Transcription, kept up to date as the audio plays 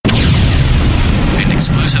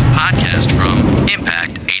exclusive podcast from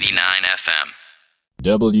Impact 89 FM.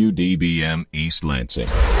 WDBM East Lansing.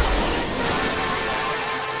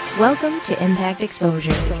 Welcome to Impact Exposure.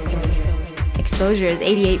 Exposure is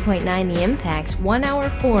 88.9 The Impact's one-hour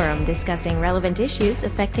forum discussing relevant issues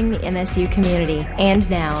affecting the MSU community. And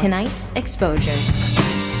now, tonight's Exposure.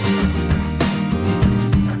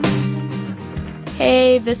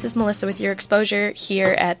 Hey, this is Melissa with your Exposure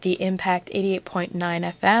here at the Impact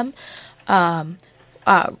 88.9 FM.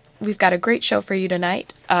 We've got a great show for you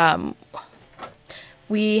tonight.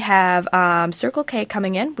 We have Circle K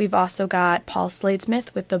coming in. We've also got Paul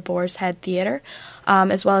Sladesmith with the Boar's Head Theater,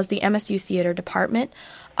 as well as the MSU Theater Department.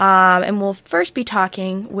 And we'll first be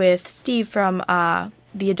talking with Steve from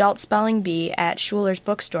the Adult Spelling Bee at Schuler's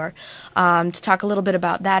Bookstore to talk a little bit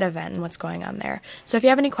about that event and what's going on there. So if you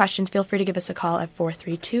have any questions, feel free to give us a call at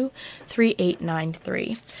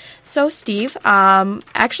 432-3893. So, Steve,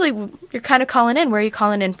 actually, you're kind of calling in. Where are you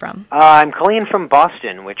calling in from? I'm calling in from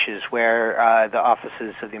Boston, which is where the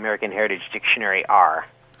offices of the American Heritage Dictionary are.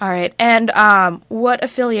 All right. And what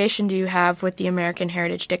affiliation do you have with the American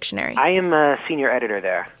Heritage Dictionary? I am a senior editor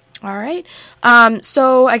there. All right.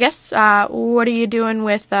 So I guess what are you doing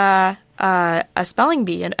with a spelling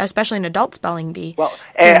bee, and especially an adult spelling bee? Well,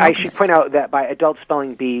 I should point out that by adult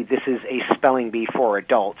spelling bee, this is a spelling bee for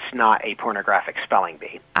adults, not a pornographic spelling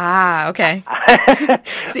bee. Ah, okay.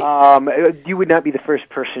 You would not be the first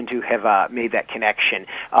person to have made that connection.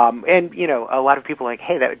 And, you know, a lot of people are like,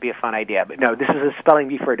 hey, that would be a fun idea. But no, this is a spelling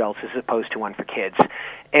bee for adults as opposed to one for kids.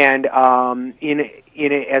 And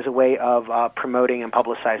as a way of promoting and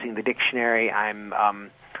publicizing the dictionary, I'm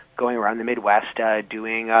going around the Midwest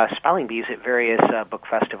doing spelling bees at various book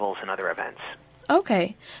festivals and other events.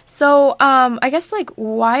 Okay. So I guess, like,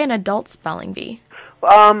 why an adult spelling bee?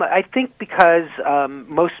 I think because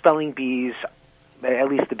most spelling bees, at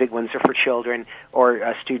least the big ones, are for children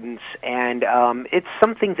or students, and it's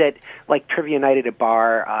something that, like trivia night at a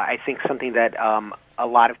bar, I think something that a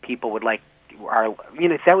lot of people would like,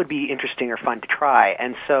 that would be interesting or fun to try.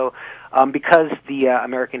 And so because the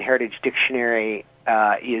American Heritage Dictionary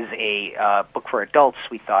is a book for adults,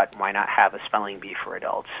 we thought, why not have a spelling bee for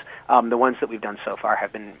adults? The ones that we've done so far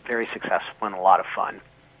have been very successful and a lot of fun.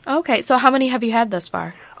 Okay, so how many have you had thus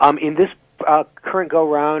far? In this current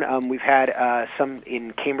go-round, we've had some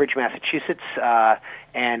in Cambridge, Massachusetts,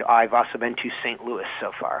 and I've also been to St. Louis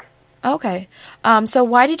so far. Okay. So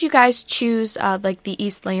why did you guys choose, like, the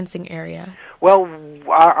East Lansing area? Well,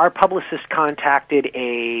 our publicist contacted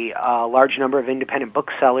a large number of independent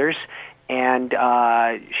booksellers, and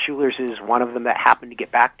Schuler's is one of them that happened to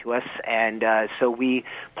get back to us, and so we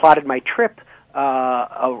plotted my trip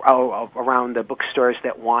around the bookstores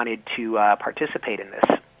that wanted to participate in this.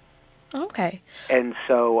 Okay. And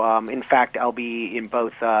so, in fact, I'll be in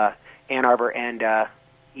both Ann Arbor and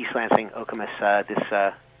East Lansing,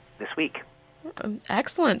 Okemos this week.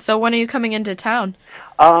 Excellent. So when are you coming into town?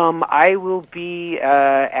 I will be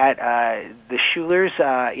at the Schuler's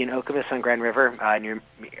in Okemos on Grand River, near,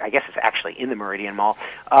 I guess it's actually in the Meridian Mall,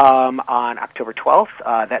 on October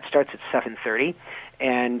 12th. That starts at 7:30,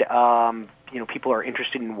 and people are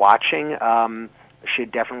interested in watching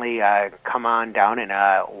should definitely come on down and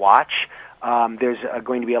watch. There's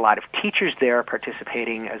going to be a lot of teachers there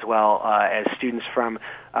participating, as well as students from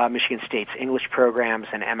Michigan State's English programs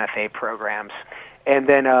and MFA programs. And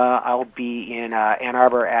then I'll be in Ann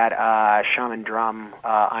Arbor at Shaman Drum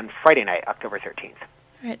on Friday night, October 13th.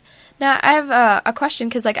 Right. Now, I have a question,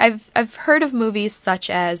 because, like, I've heard of movies such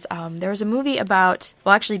as, there was a movie about,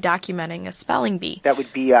 actually documenting a spelling bee. That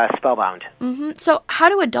would be Spellbound. Mm-hmm. So how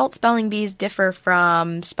do adult spelling bees differ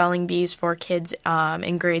from spelling bees for kids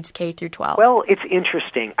in grades K through 12? Well, it's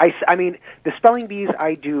interesting. I mean, the spelling bees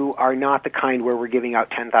I do are not the kind where we're giving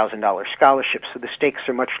out $10,000 scholarships, so the stakes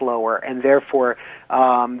are much lower, and therefore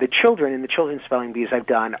the children in the children's spelling bees I've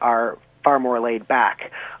done are far more laid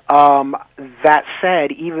back. That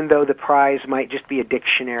said, even though the prize might just be a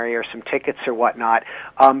dictionary or some tickets or whatnot,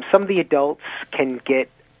 some of the adults can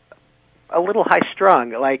get a little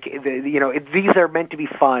high-strung. Like, these are meant to be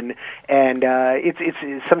fun, and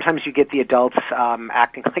it's sometimes you get the adults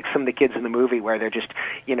acting like some of the kids in the movie, where they're just,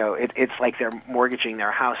 it's like they're mortgaging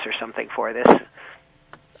their house or something for this.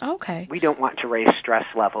 Okay. We don't want to raise stress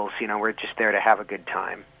levels. We're just there to have a good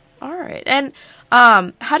time. All right. And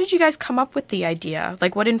how did you guys come up with the idea?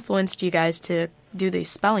 Like, what influenced you guys to do the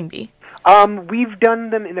spelling bee? We've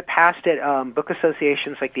done them in the past at book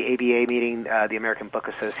associations like the ABA meeting, the American Book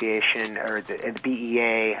Association, or the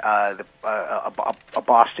BEA, a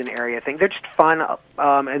Boston area thing. They're just fun,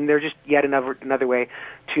 and they're just yet another way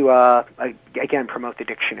to, again, promote the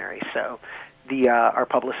dictionary. So our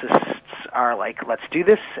publicists are like, let's do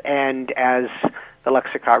this, and as the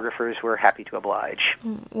lexicographers, we're happy to oblige.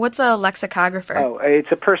 What's a lexicographer? Oh,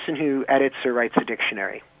 it's a person who edits or writes a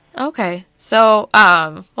dictionary. Okay. So,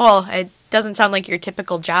 well, it doesn't sound like your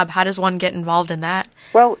typical job. How does one get involved in that?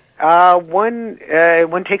 Well, one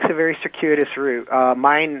takes a very circuitous route.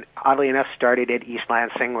 Mine, oddly enough, started at East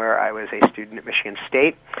Lansing, where I was a student at Michigan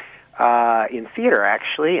State, in theater,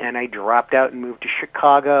 actually, and I dropped out and moved to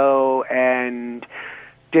Chicago and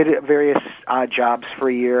did various jobs for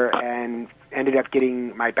a year and ended up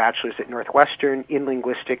getting my bachelor's at Northwestern in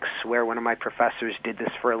linguistics, where one of my professors did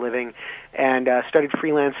this for a living, and started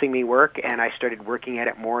freelancing me work, and I started working at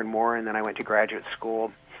it more and more, and then I went to graduate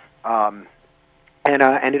school, and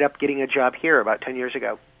ended up getting a job here about 10 years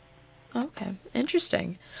ago. Okay,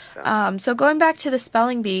 interesting. So going back to the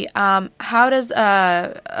spelling bee, how does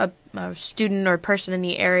a student or person in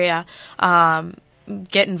the area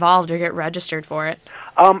get involved or get registered for it?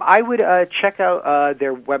 I would check out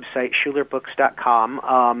their website,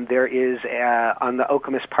 schulerbooks.com. There is, on the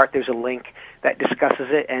Okemos part, there's a link that discusses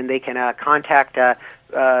it, and they can contact the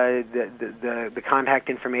contact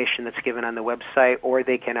information that's given on the website, or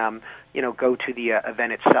they can, go to the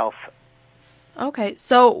event itself. Okay,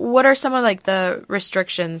 so what are some of like the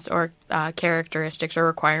restrictions or characteristics or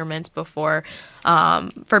requirements before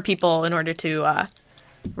for people in order to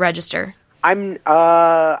register? I'm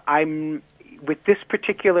with this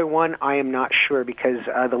particular one, I am not sure because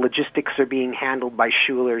the logistics are being handled by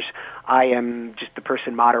Schulers. I am just the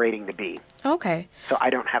person moderating the bee. Okay. So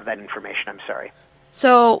I don't have that information. I'm sorry.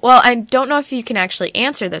 So, well, I don't know if you can actually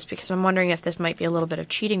answer this because I'm wondering if this might be a little bit of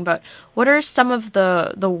cheating, but what are some of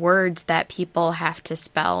the words that people have to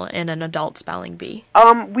spell in an adult spelling bee?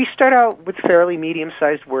 We start out with fairly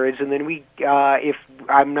medium-sized words, and then we, if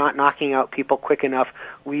I'm not knocking out people quick enough,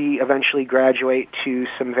 we eventually graduate to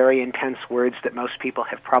some very intense words that most people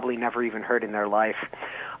have probably never even heard in their life,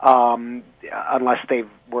 unless they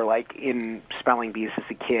were like in spelling bees as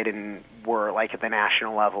a kid and were like at the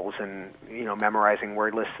national levels and memorizing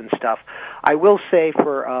word lists and stuff. I will say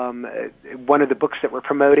for one of the books that we're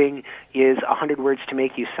promoting is 100 Words to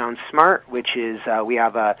Make You Sound Smart, which is we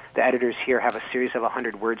have the editors here have a series of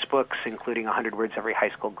 100 words books, including 100 words every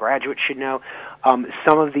high school graduate should know.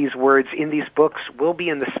 Some of these words in these books will be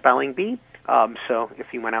in the spelling bee. So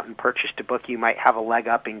if you went out and purchased a book, you might have a leg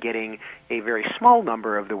up in getting a very small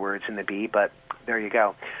number of the words in the bee, but there you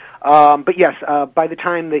go. But yes, by the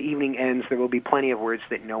time the evening ends, there will be plenty of words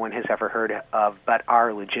that no one has ever heard of, but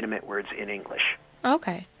are legitimate words in English.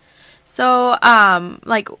 Okay. So,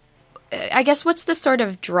 I guess what's the sort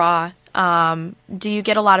of draw? Do you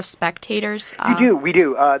get a lot of spectators? We do.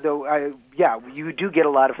 You do get a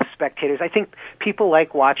lot of spectators. I think people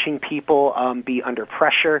like watching people be under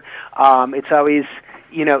pressure. It's always,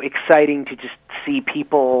 exciting to just see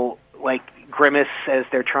people like grimace as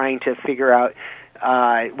they're trying to figure out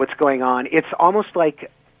what's going on. It's almost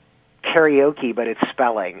like karaoke, but it's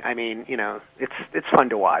spelling. I mean, it's fun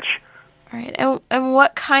to watch. All right. And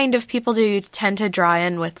what kind of people do you tend to draw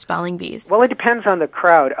in with spelling bees? Well, it depends on the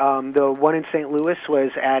crowd. The one in St. Louis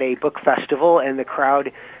was at a book festival, and the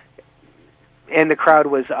crowd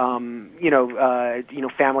was,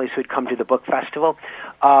 families who'd come to the book festival.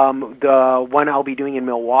 The one I'll be doing in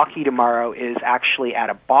Milwaukee tomorrow is actually at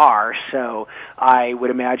a bar, so I would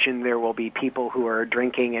imagine there will be people who are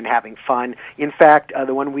drinking and having fun. In fact,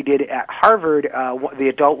 the one we did at Harvard, the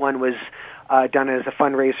adult one was done as a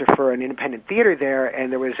fundraiser for an independent theater there,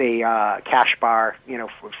 and there was a cash bar,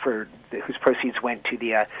 for whose proceeds went to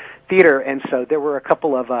the theater, and so there were a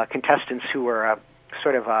couple of contestants who were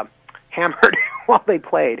sort of hammered while they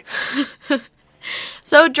played.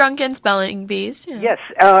 So drunken spelling bees. Yeah. Yes,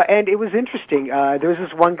 and it was interesting. There was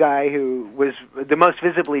this one guy who was the most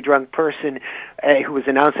visibly drunk person who was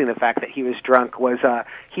announcing the fact that he was drunk.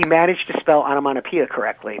 He managed to spell onomatopoeia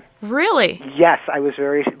correctly. Really? Yes, I was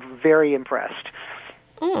very, very impressed.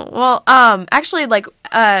 Well, actually,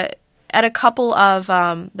 at a couple of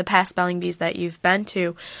the past spelling bees that you've been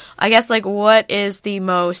to, I guess, what is the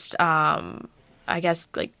most,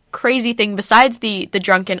 crazy thing besides the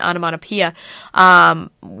drunken onomatopoeia?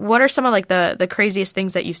 What are some of the craziest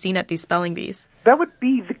things that you've seen at these spelling bees? That would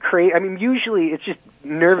be I mean, usually it's just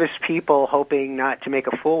nervous people hoping not to make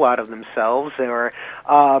a fool out of themselves, or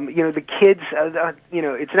the kids.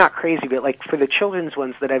 It's not crazy, but for the children's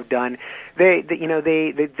ones that I've done,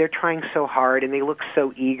 they're trying so hard and they look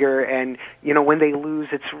so eager, and when they lose,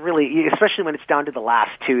 it's really, especially when it's down to the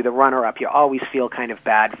last two, the runner-up, you always feel kind of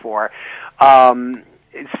bad for.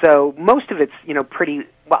 So most of it's, pretty,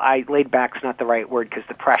 laid back's not the right word because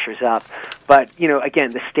the pressure's up. But,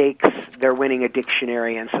 again, the stakes, they're winning a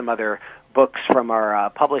dictionary and some other books from our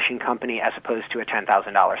publishing company as opposed to a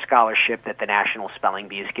 $10,000 scholarship that the National Spelling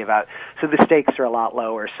Bees give out. So the stakes are a lot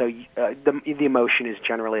lower, so the emotion is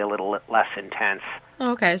generally a little less intense.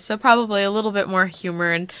 Okay, so probably a little bit more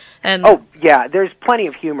humor and Oh yeah, there's plenty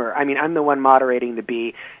of humor. I mean, I'm the one moderating the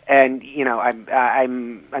bee, and you know,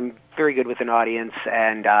 I'm very good with an audience,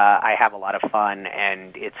 and I have a lot of fun,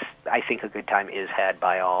 and I think a good time is had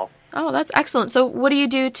by all. Oh, that's excellent. So what do you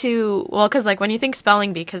do because like when you think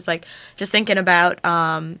spelling bee, because like just thinking about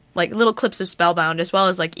like little clips of Spellbound as well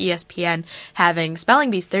as like ESPN having spelling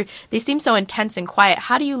bees, they seem so intense and quiet.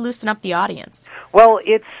 How do you loosen up the audience? Well,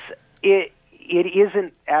 it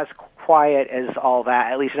isn't as quiet as all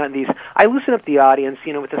that, at least not in these. I loosen up the audience,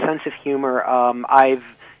 you know, with a sense of humor. I've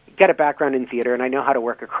got a background in theater, and I know how to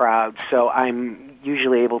work a crowd, so I'm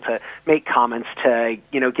usually able to make comments to,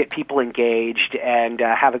 you know, get people engaged and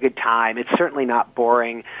have a good time. It's certainly not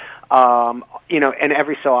boring. You know, and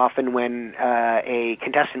every so often when a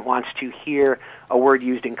contestant wants to hear a word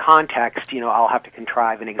used in context, you know, I'll have to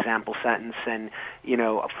contrive an example sentence, and you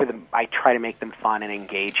know, I try to make them fun and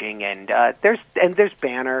engaging. And there's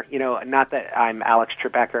banter, you know, not that I'm Alex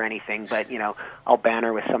Trebek or anything, but you know, I'll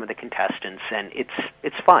banter with some of the contestants, and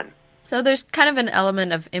it's fun. So there's kind of an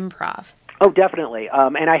element of improv. Oh, definitely.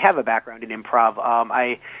 And I have a background in improv.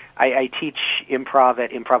 I teach improv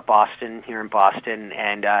at Improv Boston here in Boston,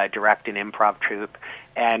 and direct an improv troupe,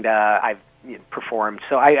 and I've performed.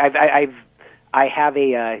 So I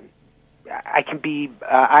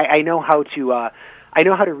know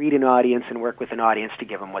how to read an audience and work with an audience to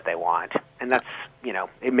give them what they want, and that's, you know,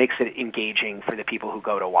 it makes it engaging for the people who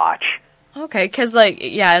go to watch. Okay, because like,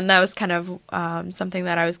 yeah, and that was kind of something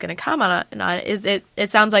that I was going to comment on. Is it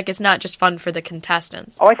sounds like it's not just fun for the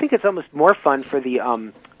contestants. Oh, I think it's almost more fun for the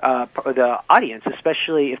audience,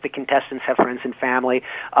 especially if the contestants have friends and family.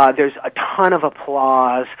 There's a ton of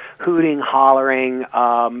applause, hooting, hollering.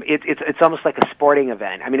 It's almost like a sporting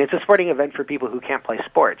event. I mean, it's a sporting event for people who can't play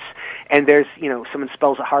sports. And there's, you know, someone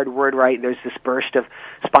spells a hard word right, and there's this burst of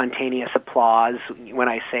spontaneous applause when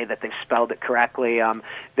I say that they've spelled it correctly.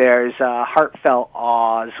 There's heartfelt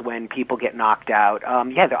awes when people get knocked out.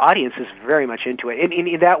 Yeah, the audience is very much into it.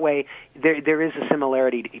 In that way, there is a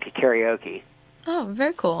similarity to karaoke. Oh,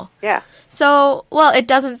 very cool. Yeah. So, well, it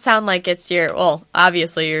doesn't sound like it's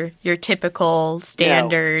obviously your typical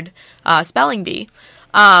standard spelling bee.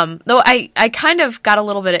 Though I kind of got a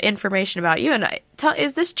little bit of information about you, and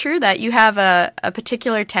is this true that you have a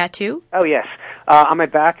particular tattoo? Oh, yes. On my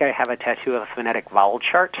back, I have a tattoo of a phonetic vowel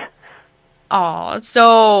chart. Oh,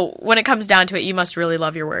 so when it comes down to it, you must really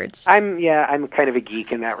love your words. I'm kind of a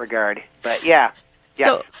geek in that regard, but yeah. Yes.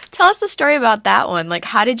 So tell us the story about that one. Like,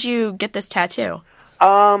 how did you get this tattoo?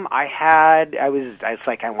 I was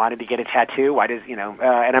like, I wanted to get a tattoo. Why does, you know,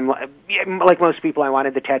 and I'm like most people, I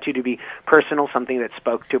wanted the tattoo to be personal, something that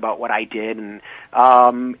spoke to about what I did, and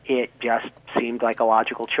it just seemed like a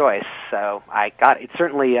logical choice. So I got it. It's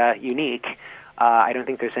certainly unique. I don't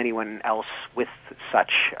think there's anyone else with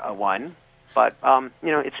such a one, but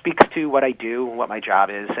you know, it speaks to what I do, what my job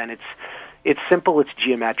is, and it's simple, it's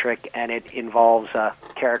geometric, and it involves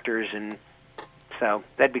characters, and so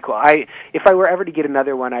that'd be cool. If I were ever to get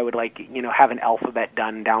another one, I would have an alphabet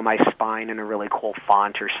done down my spine in a really cool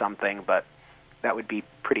font or something, but that would be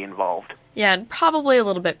pretty involved. Yeah, and probably a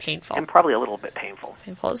little bit painful.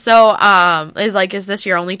 Painful. So, is this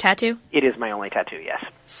your only tattoo? It is my only tattoo, yes.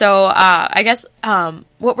 So, I guess,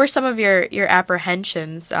 what were some of your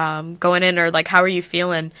apprehensions going in, or how were you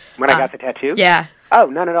feeling? When I got the tattoo? Yeah. Oh,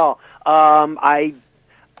 none at all.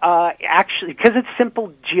 Actually, because it's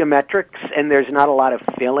simple geometrics and there's not a lot of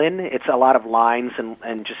fill-in, it's a lot of lines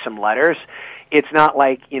and just some letters. It's not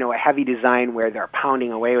like, a heavy design where they're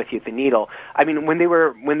pounding away with you with the needle. I mean, when they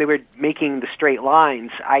were making the straight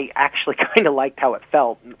lines, I actually kind of liked how it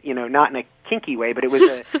felt. Not in a kinky way, but it was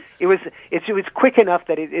it was quick enough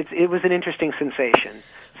that it was an interesting sensation.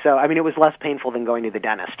 So, I mean, it was less painful than going to the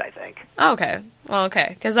dentist, I think. Okay. Well, okay.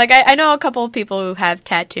 Because, I know a couple of people who have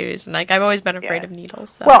tattoos, and, I've always been afraid of needles.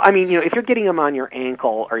 So. Well, I mean, if you're getting them on your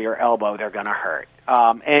ankle or your elbow, they're going to hurt.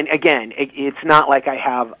 And, again, it's not like I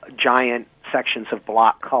have giant sections of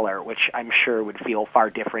block color, which I'm sure would feel far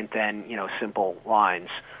different than, simple lines.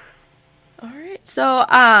 All right. So,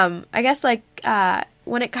 I guess,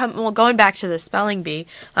 when it comes... Well, going back to the spelling bee,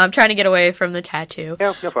 I'm trying to get away from the tattoo.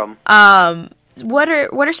 No problem. what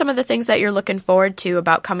are some of the things that you're looking forward to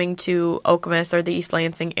about coming to Okemos or the East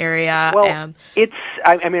Lansing area? Well,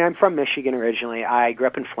 I'm from Michigan originally. I grew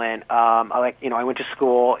up in Flint. I went to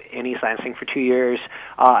school in East Lansing for 2 years.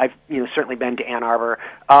 I've certainly been to Ann Arbor.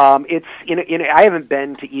 I haven't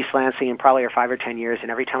been to East Lansing in probably 5 or 10 years,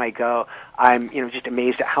 and every time I go, I'm just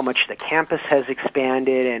amazed at how much the campus has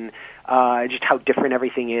expanded and just how different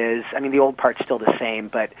everything is. I mean, the old part's still the same,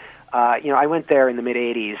 but I went there in the mid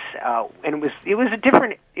 '80s, and it was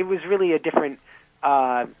really a different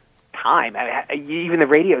time. Even the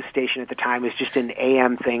radio station at the time was just an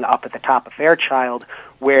AM thing up at the top of Fairchild,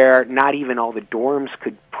 where not even all the dorms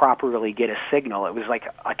could properly get a signal. It was like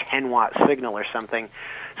a 10-watt signal or something.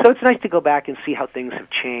 So it's nice to go back and see how things have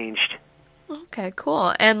changed. Okay,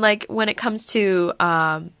 cool. And when it comes to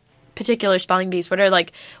particular spelling bees, what are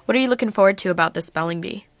you looking forward to about the spelling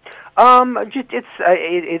bee? I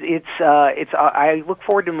look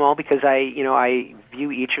forward to them all because I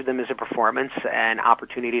view each of them as a performance and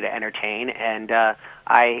opportunity to entertain, and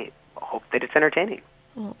I hope that it's entertaining.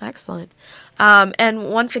 Well, excellent.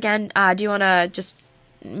 And once again, do you want to just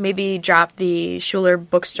maybe drop the Schuler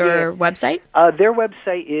Bookstore website? Their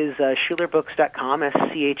website is schulerbooks.com,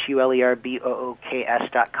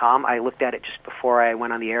 SCHULERBOOKS.com. I looked at it just before I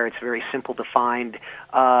went on the air. It's very simple to find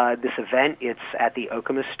this event. It's at the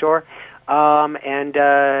Okemos store. And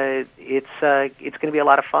it's going to be a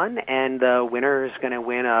lot of fun, and the winner is going to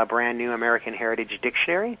win a brand new American Heritage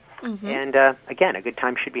Dictionary. Mm-hmm. And again, a good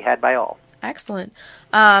time should be had by all. Excellent.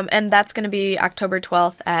 And that's going to be October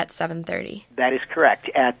 12th at 7:30. That is correct.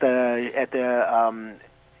 At the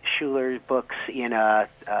Schuler Books in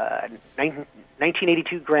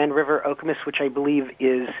 1982 Grand River, Okemos, which I believe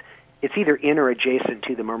it's either in or adjacent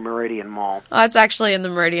to the Meridian Mall. Oh, it's actually in the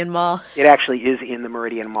Meridian Mall. It actually is in the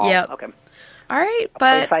Meridian Mall. Yep. Okay. All right, a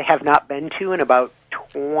place I have not been to in about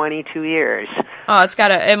 22 years. Oh,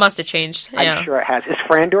 it must have changed. I'm sure it has. Is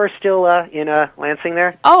Frandor still in Lansing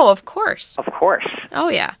there? Oh, of course. Of course. Oh,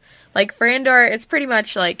 yeah. Frandor, it's pretty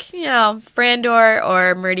much Frandor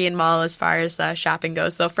or Meridian Mall as far as shopping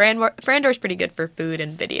goes, though Frandor's pretty good for food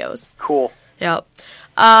and videos. Cool. Yep.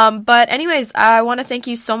 But anyways, I want to thank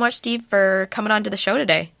you so much, Steve, for coming on to the show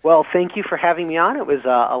today. Well, thank you for having me on. It was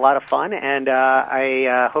a lot of fun, and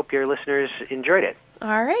I hope your listeners enjoyed it.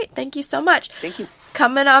 All right. Thank you so much. Thank you.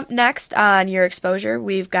 Coming up next on Your Exposure,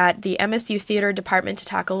 we've got the MSU Theater Department to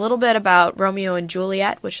talk a little bit about Romeo and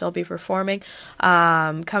Juliet, which they'll be performing.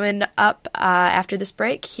 Coming up after this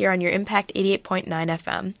break here on your Impact 88.9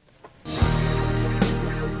 FM.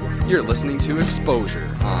 You're listening to Exposure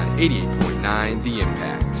on 88.9 The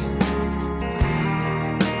Impact.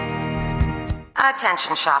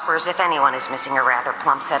 Attention shoppers, if anyone is missing a rather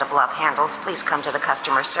plump set of love handles, please come to the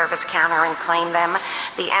customer service counter and claim them.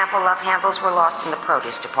 The ample love handles were lost in the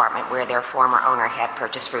produce department where their former owner had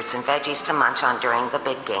purchased fruits and veggies to munch on during the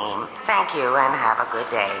big game. Thank you and have a good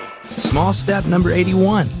day. Small step number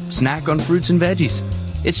 81, snack on fruits and veggies.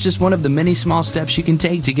 It's just one of the many small steps you can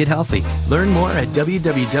take to get healthy. Learn more at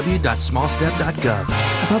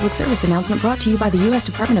www.smallstep.gov. A public service announcement brought to you by the U.S.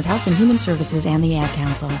 Department of Health and Human Services and the Ad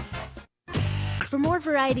Council. For more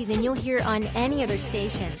variety than you'll hear on any other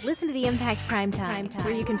station, listen to the Impact Primetime,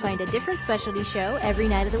 where you can find a different specialty show every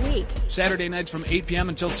night of the week. Saturday nights from 8 p.m.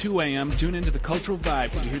 until 2 a.m., tune into the Cultural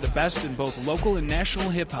Vibe to hear the best in both local and national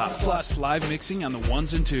hip-hop, plus live mixing on the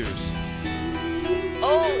ones and twos.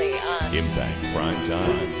 Only on Impact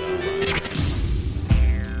Primetime.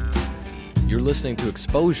 You're listening to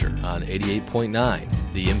Exposure on 88.9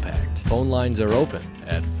 The Impact. Phone lines are open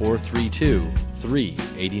at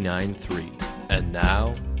 432-3893. And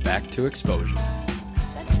now, back to Exposure.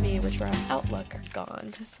 Sent to me, which were on Outlook, are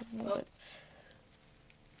gone.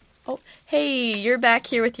 Oh, hey, you're back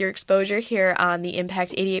here with your Exposure here on the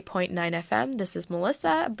Impact 88.9 FM. This is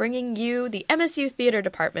Melissa bringing you the MSU Theater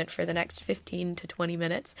Department for the next 15 to 20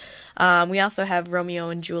 minutes. We also have Romeo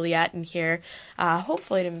and Juliet in here,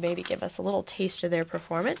 hopefully to maybe give us a little taste of their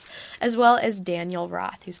performance, as well as Daniel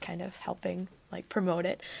Roth, who's kind of helping promote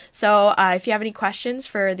it. So if you have any questions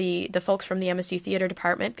for the folks from the MSU Theater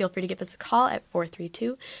Department, feel free to give us a call at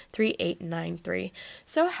 432-3893.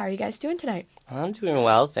 So how are you guys doing tonight? I'm doing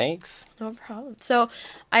well, thanks. No problem. So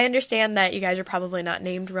I understand that you guys are probably not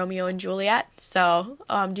named Romeo and Juliet. So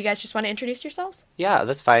do you guys just want to introduce yourselves? Yeah,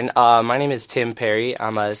 that's fine. My name is Tim Perry.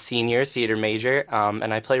 I'm a senior theater major,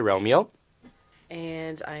 and I play Romeo.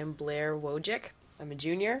 And I'm Blair Wojcik. I'm a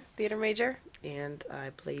junior theater major, and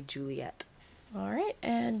I play Juliet. All right,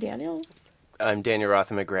 and Daniel? I'm Daniel Roth.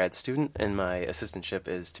 I'm a grad student, and my assistantship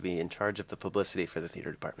is to be in charge of the publicity for the theater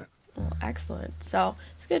department. Well, excellent. So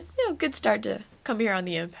it's good start to come here on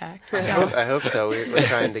the Impact. So. I hope so. We're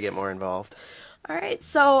trying to get more involved. All right.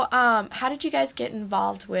 So, how did you guys get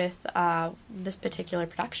involved with this particular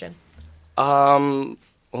production? I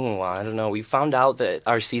don't know. We found out that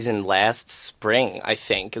our season last spring, I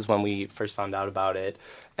think, is when we first found out about it.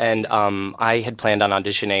 And I had planned on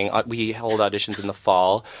auditioning. We hold auditions in the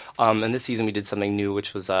fall. And this season we did something new,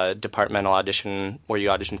 which was a departmental audition where you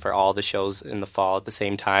audition for all the shows in the fall at the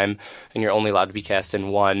same time. And you're only allowed to be cast in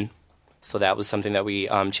one. So that was something that we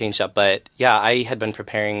changed up. But, yeah, I had been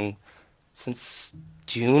preparing since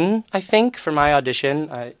June, I think, for my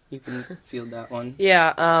audition. You can field that one.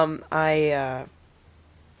 Yeah,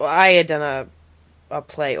 I had done a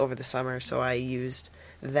play over the summer, so I used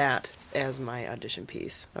that as my audition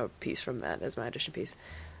piece, a piece from that as my audition piece.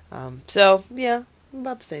 So, yeah,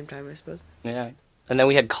 about the same time, I suppose. Yeah. And then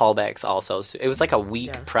we had callbacks also. So it was like a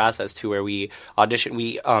week process, too, where we auditioned.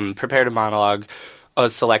 We prepared a monologue, a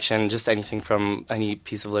selection, just anything from any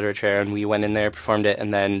piece of literature, and we went in there, performed it,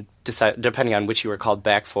 and then depending on which you were called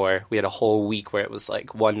back for, we had a whole week where it was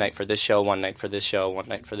like one night for this show, one night for this show, one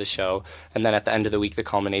night for this show, and then at the end of the week, the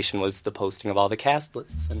culmination was the posting of all the cast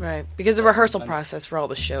lists. Right, because the rehearsal process for all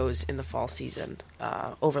the shows in the fall season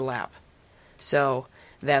overlap, so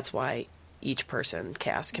that's why each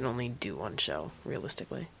cast can only do one show,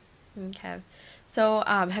 realistically. Okay. So,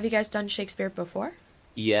 have you guys done Shakespeare before?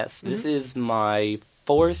 Yes, this is my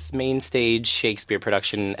 4th main stage Shakespeare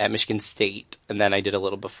production at Michigan State, and then I did a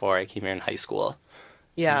little before I came here in high school.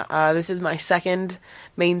 Yeah, this is my 2nd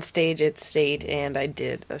main stage at State, and I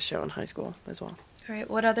did a show in high school as well. All right,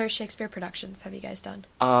 what other Shakespeare productions have you guys done?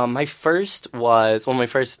 My first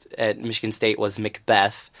at Michigan State was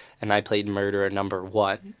Macbeth, and I played Murderer number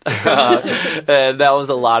 1. And that was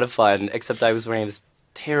a lot of fun, except I was wearing this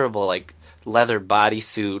terrible, leather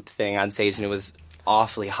bodysuit thing on stage, and it was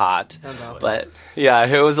awfully hot, but yeah,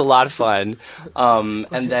 it was a lot of fun.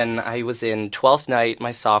 And then I was in Twelfth Night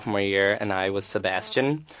my sophomore year, and I was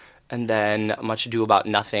Sebastian. And then Much Ado About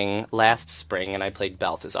Nothing last spring, and I played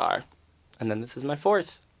Balthazar. And then this is my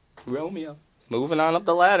 4th, Romeo. Moving on up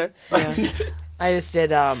the ladder. Yeah. I just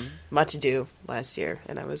did Much Ado last year,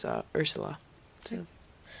 and I was Ursula.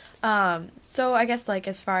 So I guess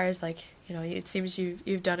as far as it seems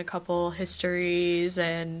you've done a couple histories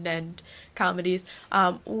and comedies.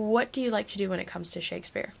 What do you like to do when it comes to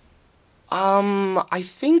Shakespeare? I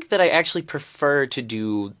think that I actually prefer to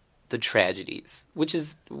do the tragedies, which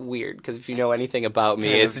is weird because if you know anything about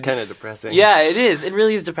me, it's kind of depressing. Yeah, it is. It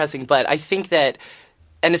really is depressing. But I think that,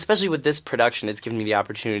 and especially with this production, it's given me the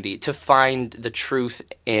opportunity to find the truth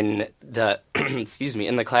in the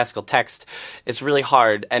in the classical text. It's really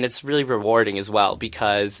hard, and it's really rewarding as well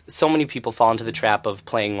because so many people fall into the trap of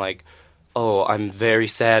playing oh, I'm very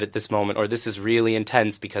sad at this moment, or this is really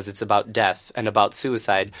intense because it's about death and about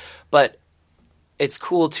suicide. But it's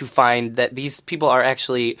cool to find that these people are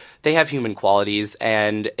actually, they have human qualities,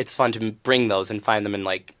 and it's fun to bring those and find them and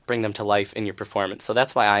bring them to life in your performance. So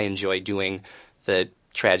that's why I enjoy doing the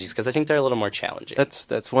tragedies, because I think they're a little more challenging.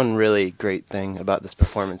 That's one really great thing about this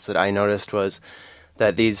performance that I noticed was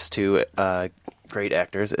that these two great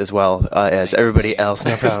actors, as well as everybody else,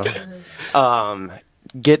 no problem,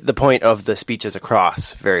 get the point of the speeches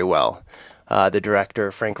across very well. The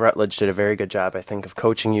director, Frank Rutledge, did a very good job, I think, of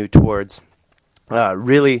coaching you towards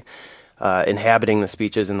really inhabiting the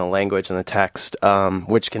speeches and the language and the text,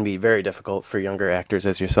 which can be very difficult for younger actors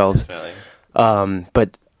as yourselves. Definitely.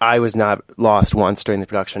 But I was not lost once during the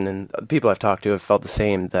production, and the people I've talked to have felt the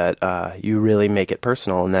same, that you really make it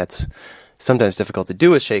personal, and that's sometimes difficult to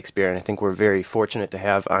do with Shakespeare, and I think we're very fortunate to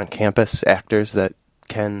have on-campus actors that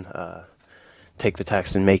can take the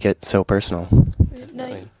text and make it so personal.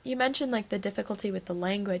 Now, you mentioned the difficulty with the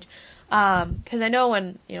language, because I know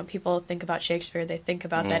when people think about Shakespeare, they think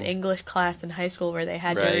about that English class in high school where they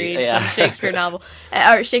had to read some Shakespeare novel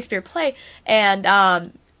or Shakespeare play,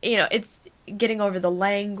 and it's getting over the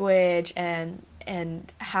language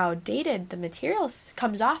and how dated the material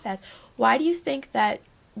comes off as. Why do you think that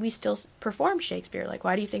we still perform Shakespeare?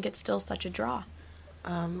 Why do you think it's still such a draw?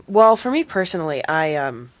 Well, for me personally,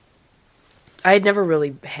 I had never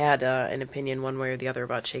really had an opinion one way or the other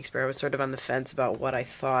about Shakespeare. I was sort of on the fence about what I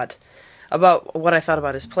thought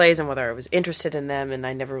about his plays and whether I was interested in them, and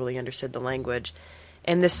I never really understood the language.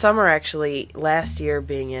 And this summer, actually, last year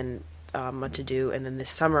being in Much Ado, and then this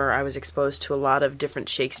summer I was exposed to a lot of different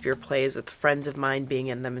Shakespeare plays with friends of mine being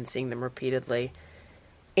in them and seeing them repeatedly.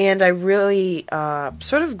 And I really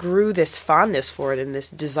sort of grew this fondness for it and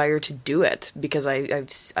this desire to do it, because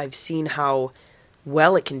I've seen how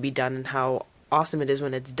well it can be done and how awesome it is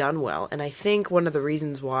when it's done well. And I think one of the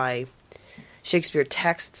reasons why Shakespeare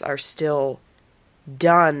texts are still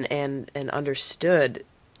done and understood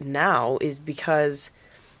now is because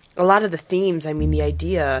a lot of the themes, I mean, the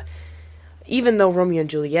idea, even though Romeo and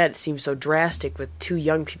Juliet seems so drastic with two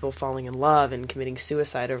young people falling in love and committing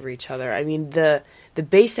suicide over each other, I mean, the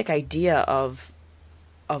basic idea of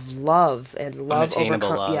love and love,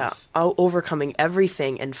 overcoming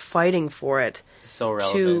everything and fighting for it so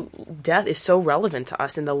relevant. to death is so relevant to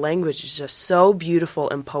us, and the language is just so beautiful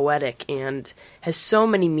and poetic and has so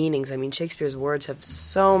many meanings. I mean, Shakespeare's words have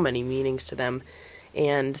so many meanings to them,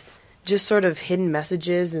 and just sort of hidden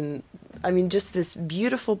messages, and I mean, just this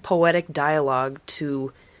beautiful poetic dialogue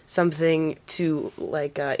to something, to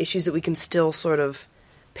like issues that we can still sort of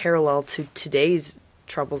parallel to today's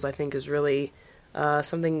troubles, I think is really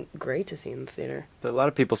something great to see in the theater. A lot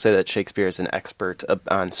of people say that Shakespeare is an expert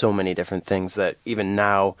on so many different things that even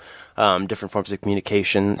now, different forms of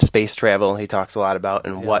communication, space travel, he talks a lot about,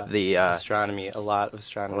 and what the... astronomy, a lot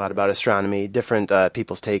about astronomy, different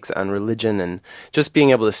people's takes on religion, and just being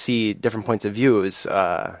able to see different points of view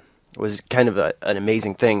was kind of an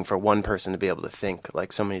amazing thing for one person to be able to think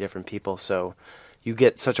like so many different people. So you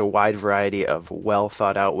get such a wide variety of well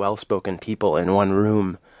thought out, well spoken people in one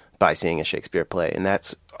room by seeing a Shakespeare play, and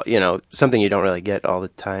that's something you don't really get all the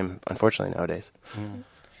time, unfortunately, nowadays.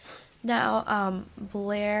 Now,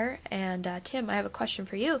 Blair and Tim, I have a question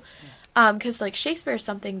for you, because like Shakespeare is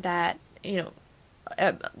something that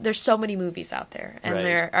there's so many movies out there, and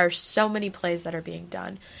there are so many plays that are being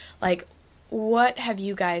done. Like, what have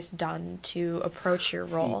you guys done to approach your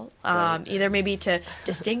role? Either maybe to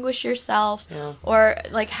distinguish yourselves, or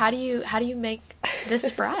like how do you make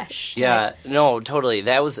this fresh? Yeah, no, totally.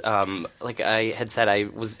 That was like I had said,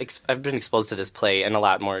 I've been exposed to this play and a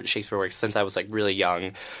lot more Shakespeare works since I was like really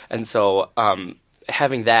young, and so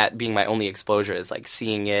having that being my only exposure is like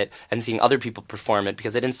seeing it and seeing other people perform it,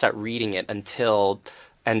 because I didn't start reading it until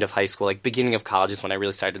end of high school. Like beginning of college is when I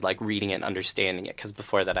really started like reading it and understanding it, because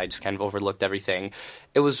before that I just kind of overlooked everything.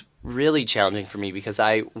 It was really challenging for me because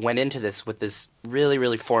I went into this with this really,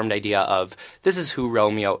 really formed idea of this is who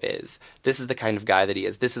Romeo is. This is the kind of guy that he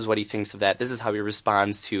is. This is what he thinks of that. This is how he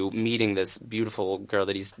responds to meeting this beautiful girl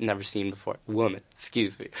that he's never seen before. Meeting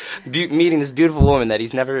this beautiful woman that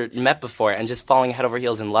he's never met before and just falling head over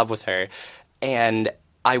heels in love with her. And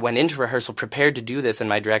I went into rehearsal prepared to do this, and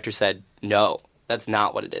my director said, no, that's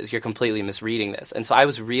not what it is. You're completely misreading this. And so I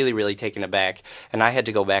was really, really taken aback, and I had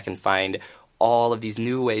to go back and find all of these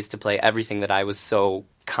new ways to play everything that I was so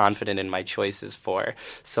confident in my choices for.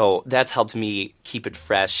 So that's helped me keep it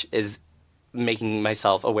fresh, is making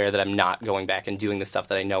myself aware that I'm not going back and doing the stuff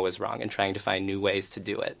that I know is wrong and trying to find new ways to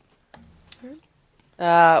do it.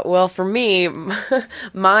 Well, for me,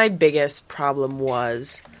 my biggest problem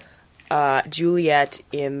was Juliet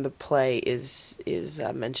in the play is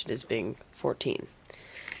mentioned as being 14,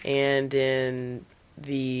 and in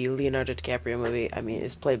the Leonardo DiCaprio movie, I mean,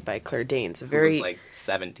 it's played by Claire Danes. Who was like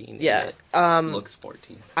 17. Yeah, looks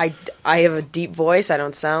 14. I have a deep voice. I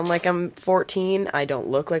don't sound like I'm 14. I don't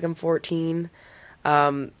look like I'm 14.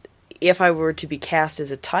 If I were to be cast as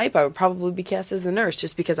a type, I would probably be cast as a nurse,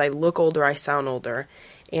 just because I look older, I sound older,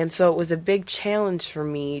 and so it was a big challenge for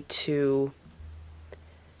me to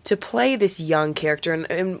play this young character,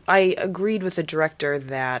 and I agreed with the director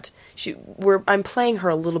that I'm playing her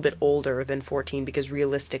a little bit older than 14, because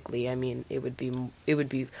realistically, I mean, it would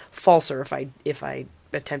be falser if I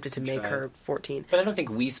attempted to make her 14. But I don't think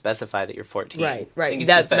we specify that you're 14. Right.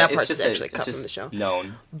 That part's actually cut from the show.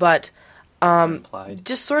 Known. But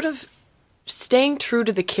just sort of staying true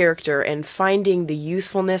to the character and finding the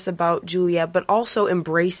youthfulness about Juliet, but also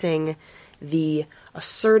embracing the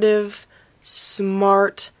assertive,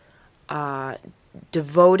 smart,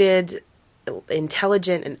 devoted,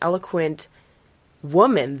 intelligent, and eloquent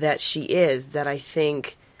woman that she is, that I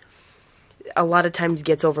think a lot of times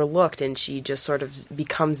gets overlooked, and she just sort of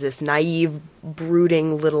becomes this naive,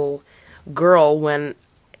 brooding little girl when,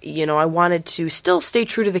 I wanted to still stay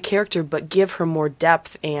true to the character, but give her more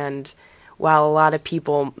depth. And while a lot of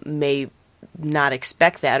people may not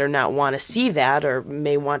expect that or not want to see that, or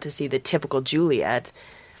may want to see the typical Juliet,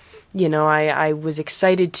 I was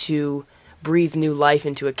excited to breathe new life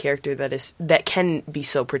into a character that can be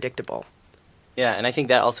so predictable. Yeah, and I think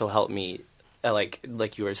that also helped me, like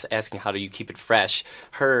you were asking, how do you keep it fresh?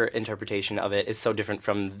 Her interpretation of it is so different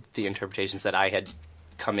from the interpretations that I had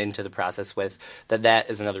come into the process with, that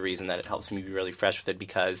is another reason that it helps me be really fresh with it,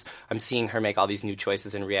 because I'm seeing her make all these new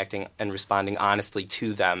choices and reacting and responding honestly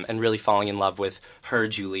to them, and really falling in love with her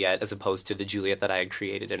Juliet as opposed to the Juliet that I had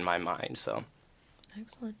created in my mind. So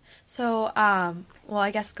excellent. So, well,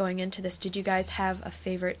 I guess going into this, did you guys have a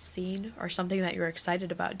favorite scene or something that you were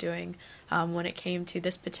excited about doing when it came to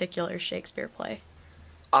this particular Shakespeare play?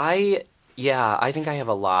 I Yeah, I think I have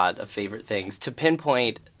a lot of favorite things. To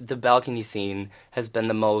pinpoint, the balcony scene has been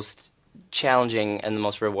the most challenging and the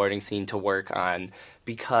most rewarding scene to work on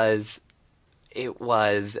because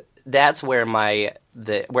that's where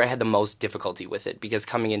where I had the most difficulty with it, because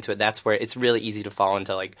coming into it, that's where it's really easy to fall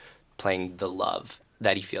into like playing the love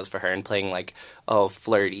that he feels for her and playing like, oh,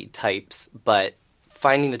 flirty types, but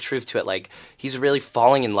finding the truth to it, like he's really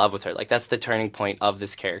falling in love with her. Like that's the turning point of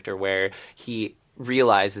this character, where he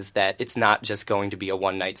realizes that it's not just going to be a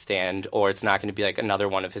one night stand, or it's not going to be like another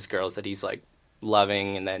one of his girls that he's like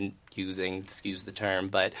loving and then using, excuse the term,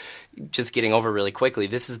 but just getting over really quickly.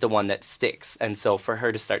 This is the one that sticks. And so for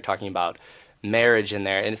her to start talking about marriage in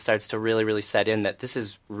there, and it starts to really, really set in that this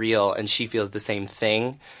is real and she feels the same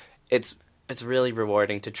thing, it's really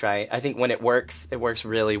rewarding to try. I think when it works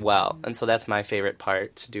really well. And so that's my favorite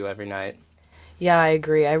part to do every night. Yeah, I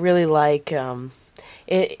agree. I really like,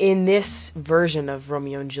 in this version of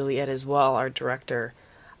Romeo and Juliet as well, our director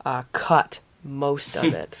cut most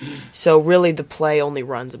of it. So really the play only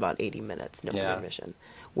runs about 80 minutes, no intermission,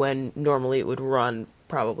 when normally it would run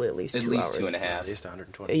probably at least 2 hours. At least 2.5. At least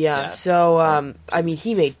 120. Yeah, so, I mean,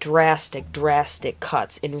 he made drastic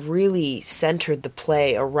cuts and really centered the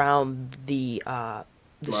play around the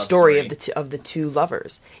story of the two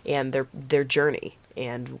lovers and their journey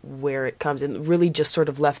and where it comes, and really just sort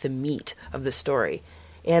of left the meat of the story.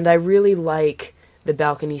 And I really like the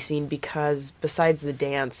balcony scene because besides the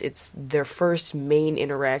dance, it's their first main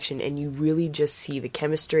interaction, and you really just see the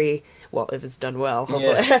chemistry. Well, if it's done well,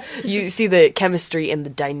 hopefully. Yeah. You see the chemistry and the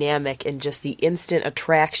dynamic and just the instant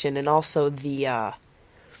attraction, and also the,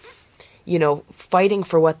 fighting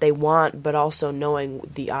for what they want, but also knowing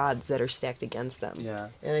the odds that are stacked against them. Yeah.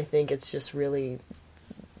 And I think it's just really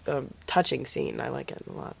a touching scene. I like it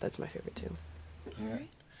a lot. That's my favorite, too. All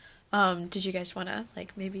right. Did you guys want to,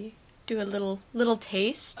 maybe do a little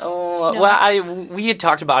taste? Oh, no? Well, we had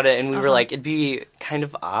talked about it, and we were like, it'd be kind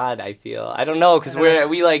of odd, I feel. I don't know, because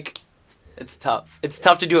it's tough. It's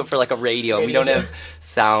tough to do it for, a radio, and we don't have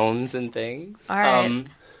sounds and things. All right.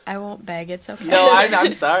 I won't beg, it's okay. No,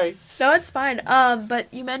 I'm sorry. No, it's fine.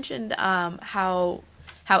 But you mentioned how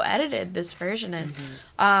edited this version is.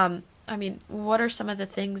 Mm-hmm. What are some of the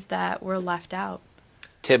things that were left out?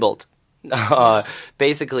 Tybalt.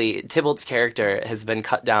 Basically, Tybalt's character has been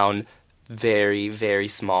cut down very, very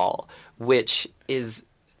small, which it's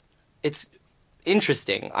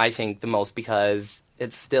interesting, I think, the most, because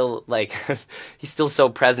it's still, he's still so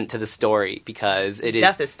present to the story, because it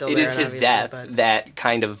is his death that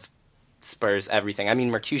kind of spurs everything. I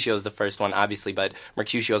mean, Mercutio is the first one, obviously, but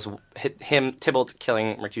Tybalt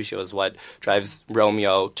killing Mercutio is what drives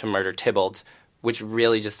Romeo to murder Tybalt, which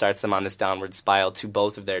really just starts them on this downward spiral to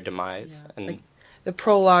both of their demise. Yeah. And the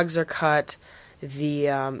prologues are cut, the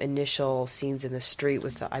initial scenes in the street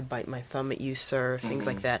with the "I bite my thumb at you, sir," things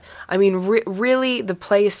like that. I mean, really, the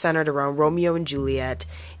play is centered around Romeo and Juliet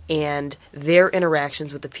and their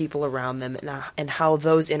interactions with the people around them, and how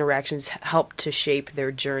those interactions help to shape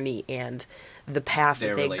their journey and the path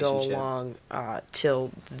that they go along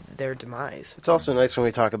till their demise. It's also nice when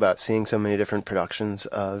we talk about seeing so many different productions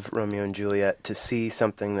of Romeo and Juliet to see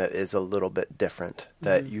something that is a little bit different,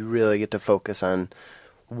 that you really get to focus on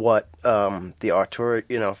what the auteur,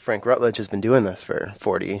 Frank Rutledge has been doing this for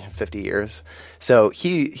 40, 50 years. So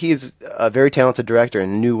he's a very talented director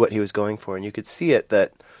and knew what he was going for, and you could see it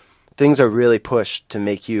that things are really pushed to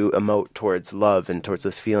make you emote towards love and towards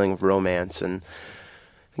this feeling of romance, and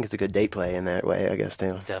I think it's a good date play in that way, I guess,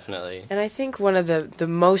 too. Definitely. And I think one of the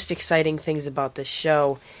most exciting things about this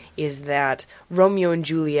show is that Romeo and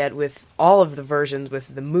Juliet, with all of the versions,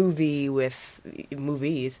 with the movie, with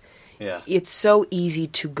movies, it's so easy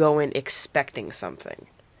to go in expecting something.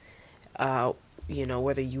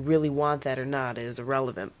 Whether you really want that or not is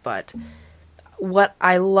irrelevant. But what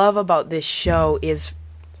I love about this show is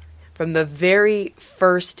from the very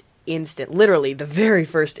first instant, literally the very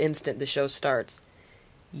first instant the show starts,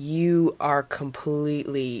 you are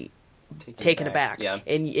completely taken aback. Yeah.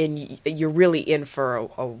 And you're really in for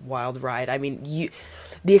a wild ride. I mean,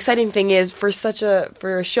 the exciting thing is, for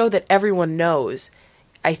a show that everyone knows,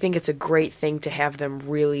 I think it's a great thing to have them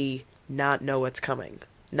really not know what's coming,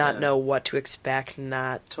 not know what to expect,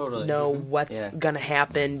 not know what's going to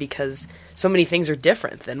happen, because so many things are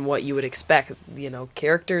different than what you would expect.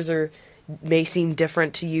 Characters may seem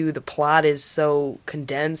different to you. The plot is so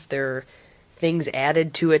condensed. There are things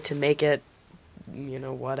added to it to make it,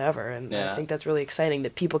 whatever. And I think that's really exciting,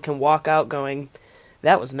 that people can walk out going,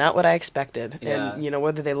 that was not what I expected. Yeah. And,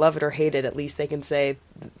 whether they love it or hate it, at least they can say,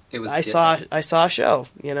 I saw a show,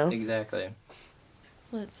 Exactly.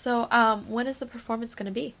 So, when is the performance going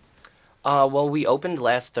to be? Well, we opened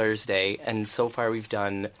last Thursday, and so far we've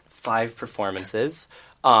done 5 performances.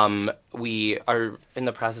 We are in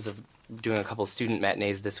the process of doing a couple student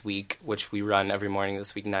matinees this week, which we run every morning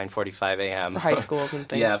this week, 9:45 a.m. For high schools and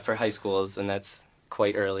things. Yeah, for high schools, and that's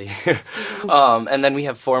quite early. And then we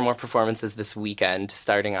have 4 more performances this weekend,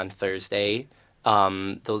 starting on Thursday.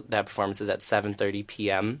 That performance is at 7:30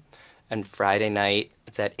 p.m., and Friday night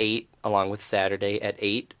it's at 8, along with Saturday at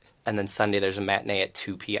 8, and then Sunday there's a matinee at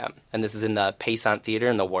 2 p.m. And this is in the Paysant Theater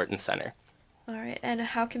in the Wharton Center. All right, and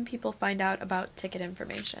how can people find out about ticket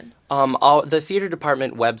information? The theater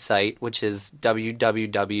department website, which is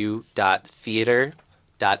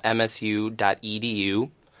www.theater.msu.edu,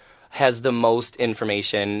 has the most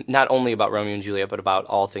information, not only about Romeo and Juliet, but about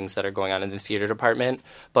all things that are going on in the theater department.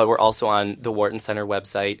 But we're also on the Wharton Center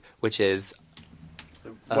website, which is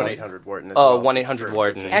 1-800-Wharton.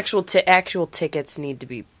 1-800-Wharton. Actual tickets need to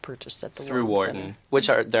be purchased at the through Wharton,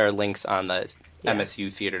 there are links on the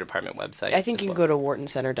MSU Theater Department website. I think you can go to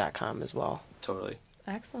whartoncenter.com as well. Totally.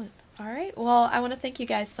 Excellent. All right. Well, I want to thank you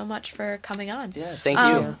guys so much for coming on. Yeah, thank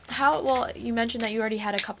you. You mentioned that you already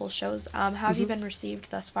had a couple shows. How have you been received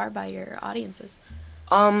thus far by your audiences?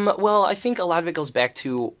 Well, I think a lot of it goes back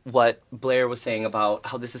to what Blair was saying about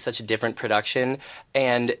how this is such a different production.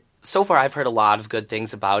 And so far I've heard a lot of good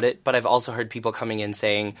things about it, but I've also heard people coming in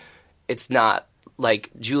saying it's not like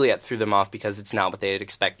Juliet threw them off because it's not what they had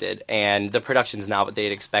expected, and the production's not what they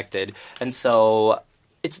had expected. And so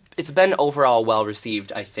it's been overall well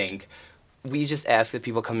received, I think. We just ask that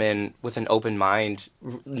people come in with an open mind,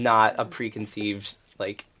 not a preconceived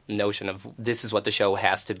notion of this is what the show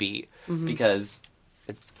has to be, because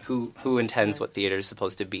it's who intends what theater is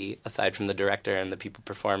supposed to be aside from the director and the people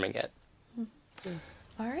performing it.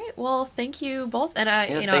 All right. Well, thank you both, and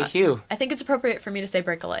thank you. I think it's appropriate for me to say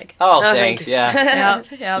break a leg. Oh, thanks. Yeah.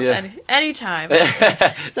 Yeah. Anytime.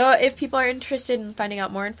 So, if people are interested in finding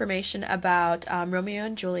out more information about Romeo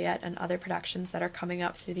and Juliet and other productions that are coming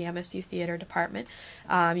up through the MSU Theater Department,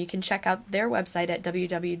 you can check out their website at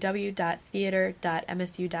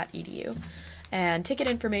www.theater.msu.edu. And ticket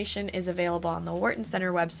information is available on the Wharton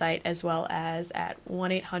Center website as well as at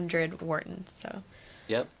 1-800-Wharton. So.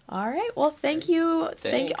 Yep. All right. Well, thank you.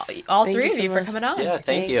 Thanks. Thank all three of you for coming on. Yeah,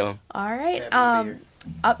 thank you. All right.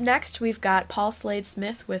 Up next, we've got Paul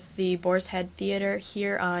Slade-Smith with the Boar's Head Theater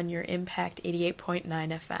here on your Impact 88.9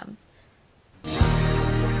 FM.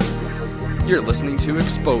 You're listening to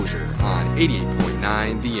Exposure on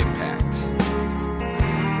 88.9 The Impact.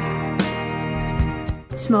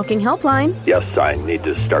 Smoking helpline. Yes, I need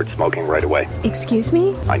to start smoking right away. Excuse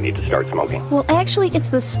me? I need to start smoking. Well, actually, it's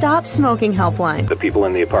the Stop Smoking helpline. The people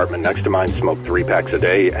in the apartment next to mine smoke 3 packs a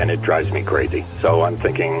day, and it drives me crazy. So I'm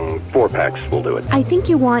thinking 4 packs will do it. I think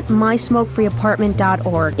you want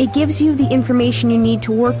mysmokefreeapartment.org. It gives you the information you need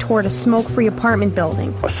to work toward a smoke-free apartment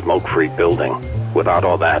building. A smoke-free building? Without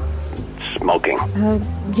all that smoking?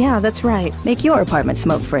 Yeah, that's right. Make your apartment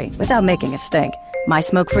smoke-free without making a stink.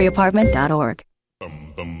 mysmokefreeapartment.org.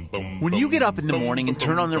 When you get up in the morning and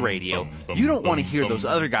turn on the radio, you don't want to hear those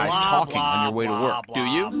other guys talking on your way to work, do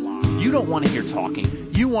you? You don't want to hear talking.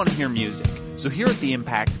 You want to hear music. So here at The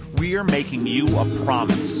Impact, we are making you a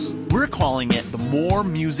promise. We're calling it the More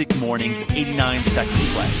Music Mornings 89-second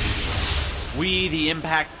play. We, The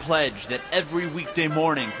Impact, pledge that every weekday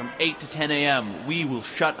morning from 8 to 10 a.m., we will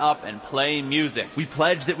shut up and play music. We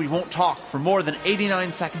pledge that we won't talk for more than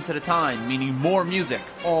 89 seconds at a time, meaning more music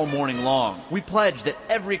all morning long. We pledge that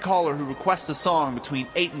every caller who requests a song between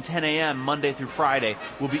 8 and 10 a.m. Monday through Friday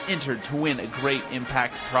will be entered to win a Great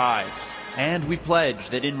Impact prize. And we pledge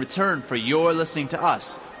that in return for your listening to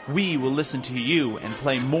us, we will listen to you and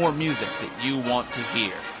play more music that you want to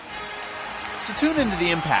hear. So tune into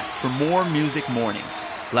The Impact for more music mornings.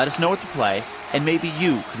 Let us know what to play, and maybe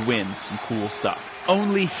you could win some cool stuff.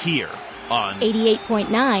 Only here on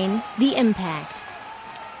 88.9 The Impact.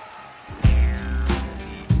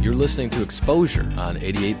 You're listening to Exposure on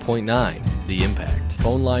 88.9 The Impact.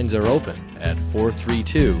 Phone lines are open at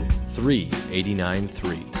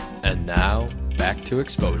 432-3893. And now, back to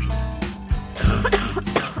Exposure.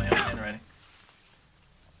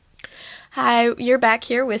 Hi, you're back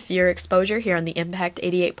here with your Exposure here on the Impact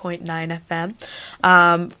 88.9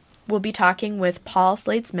 FM. We'll be talking with Paul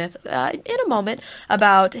Slade-Smith in a moment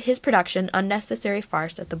about his production, Unnecessary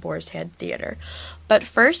Farce at the Boar's Head Theater. But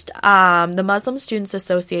first, the Muslim Students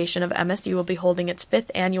Association of MSU will be holding its 5th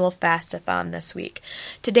annual Fast-a-thon this week.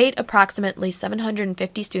 To date, approximately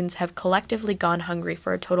 750 students have collectively gone hungry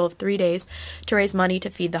for a total of 3 days to raise money to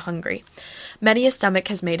feed the hungry. Many a stomach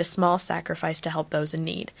has made a small sacrifice to help those in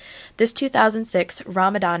need. This 2006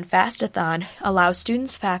 Ramadan Fast-a-thon allows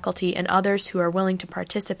students, faculty, and others who are willing to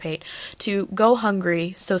participate donate to Go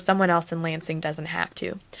Hungry so someone else in Lansing doesn't have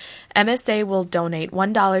to. MSA will donate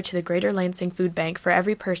 $1 to the Greater Lansing Food Bank for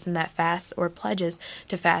every person that fasts or pledges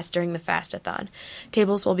to fast during the Fast-a-thon.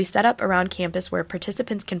 Tables will be set up around campus where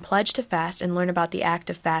participants can pledge to fast and learn about the act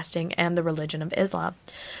of fasting and the religion of Islam.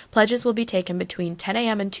 Pledges will be taken between 10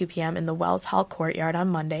 a.m. and 2 p.m. in the Wells Hall Courtyard on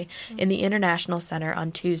Monday, in the International Center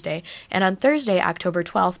on Tuesday, and on Thursday, October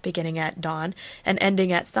 12th, beginning at dawn and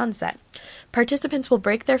ending at sunset. Participants will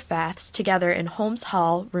break their fasts together in Holmes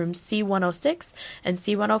Hall, rooms C106 and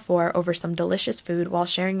C104 over some delicious food while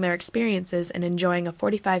sharing their experiences and enjoying a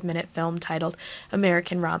 45-minute film titled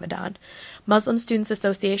American Ramadan. Muslim Students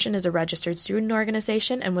Association is a registered student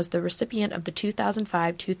organization and was the recipient of the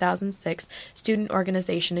 2005-2006 Student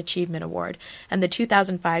Organization Achievement Award and the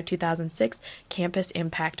 2005-2006 Campus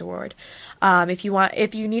Impact Award. If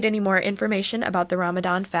you need any more information about the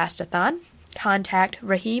Ramadan Fast-a-thon, contact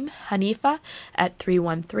Rahim Hanifa at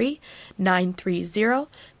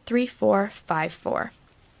 313-930-3454.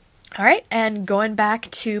 All right, and going back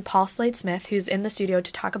to Paul Slade-Smith, who's in the studio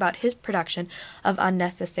to talk about his production of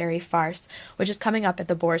Unnecessary Farce, which is coming up at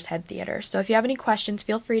the Boar's Head Theater. So if you have any questions,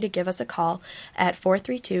 feel free to give us a call at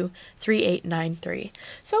 432-3893.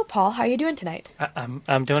 So, Paul, how are you doing tonight?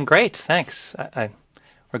 I'm doing great, thanks.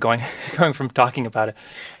 We're going from talking about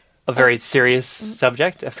a very serious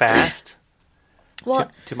subject, a fast,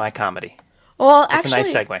 to my comedy. Well, it's actually, a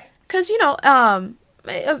nice segue. Because,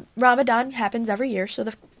 Ramadan happens every year, so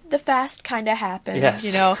the fast kind of happens,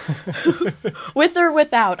 yes. with or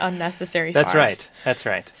without Unnecessary Farce. That's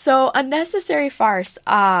right. So, Unnecessary Farce,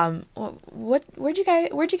 where'd you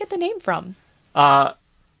get the name from? My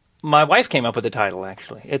wife came up with the title,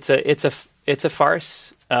 actually. It's a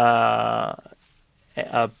farce about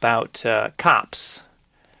cops.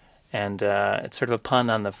 And it's sort of a pun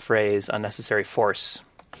on the phrase unnecessary force,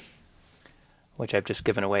 which I've just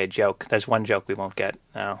given away a joke. There's one joke we won't get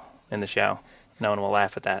now in the show. No one will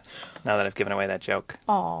laugh at that now that I've given away that joke.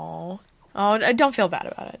 Oh, don't feel bad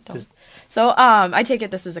about it. So I take it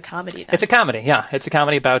this is a comedy then. It's a comedy, yeah. It's a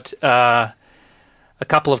comedy about a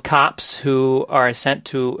couple of cops who are sent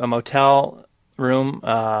to a motel room.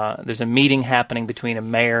 There's a meeting happening between a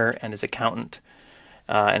mayor and his accountant.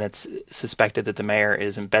 And it's suspected that the mayor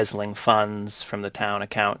is embezzling funds from the town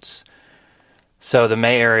accounts. So the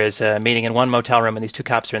mayor is meeting in one motel room, and these two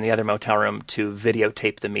cops are in the other motel room to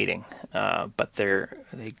videotape the meeting. But they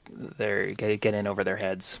get in over their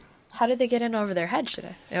heads. How did they get in over their heads?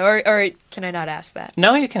 Should I, or can I not ask that?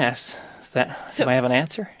 No, you can ask that. Do I have an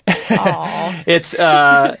answer? Aww. It's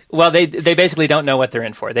they basically don't know what they're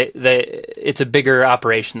in for. It's a bigger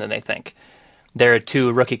operation than they think. There are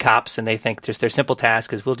two rookie cops, and they think just their simple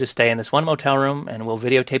task is we'll just stay in this one motel room, and we'll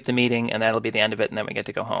videotape the meeting, and that'll be the end of it, and then we get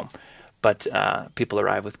to go home. But people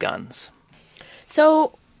arrive with guns.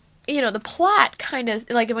 So, the plot kind of,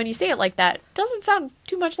 like, when you say it like that, doesn't sound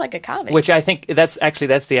too much like a comedy. Which I think that's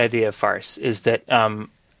the idea of farce, is that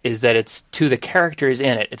it's to the characters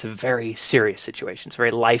in it, it's a very serious situation. It's a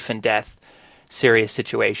very life and death serious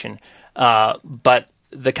situation. But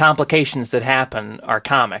the complications that happen are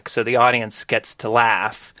comic, so the audience gets to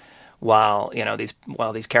laugh while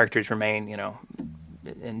these characters remain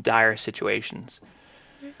in dire situations,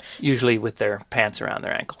 usually with their pants around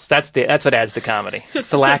their ankles. That's what adds the comedy. It's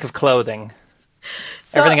the lack of clothing.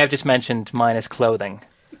 So, everything I've just mentioned minus clothing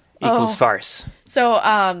equals farce. So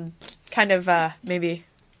kind of maybe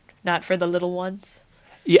not for the little ones.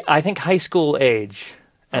 Yeah, I think high school age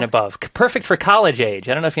and above. Perfect for college age.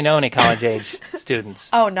 I don't know if you know any college age students.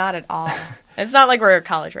 Oh, not at all. It's not like we're a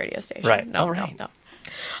college radio station. Right. No, right. No.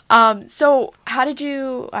 So how did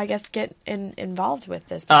you, I guess, get involved with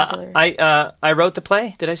this particular... I wrote the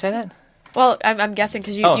play. Did I say that? Well, I'm guessing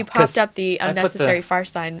because you popped up the Unnecessary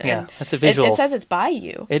Farce sign. Yeah, that's a visual. It says it's by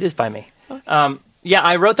you. It is by me. Oh.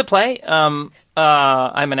 I wrote the play. I'm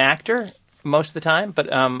an actor most of the time, but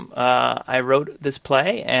I wrote this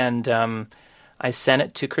play, and I sent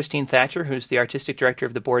it to Christine Thatcher, who's the artistic director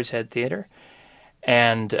of the Boar's Head Theater,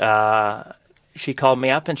 and she called me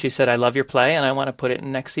up and she said, "I love your play, and I want to put it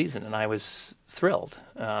in next season." And I was thrilled.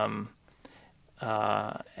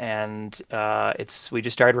 We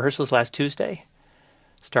just started rehearsals last Tuesday.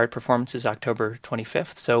 Start performances October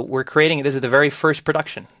 25th. So we're creating. This is the very first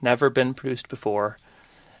production, never been produced before,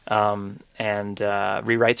 and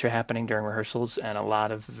rewrites are happening during rehearsals, and a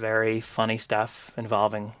lot of very funny stuff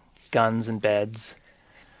involving guns and beds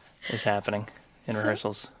is happening in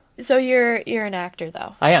rehearsals. So you're an actor,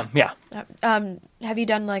 though. I am, yeah. Have you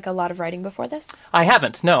done like a lot of writing before this? I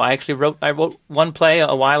haven't. No, I wrote one play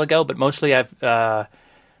a while ago, but mostly I've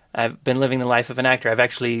been living the life of an actor. I've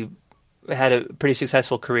actually had a pretty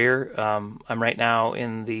successful career. I'm right now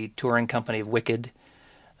in the touring company of Wicked,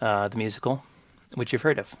 the musical, which you've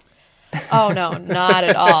heard of. Oh, no, not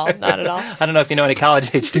at all. Not at all. I don't know if you know any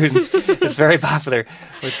college-age students. It's very popular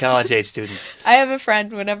with college-age students. I have a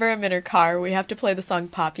friend, whenever I'm in her car, we have to play the song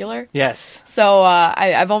Popular. Yes. So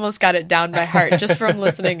I've almost got it down by heart just from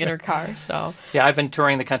listening in her car. So yeah, I've been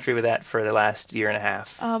touring the country with that for the last year and a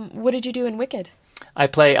half. What did you do in Wicked? I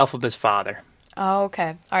play Elphaba's father. Oh,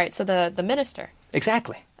 okay. All right, so the minister.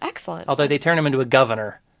 Exactly. Excellent. Although they turn him into a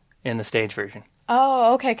governor in the stage version.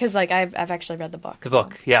 Oh, okay, because I've actually read the book. The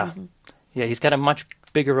book, yeah. Mm-hmm. Yeah, he's got a much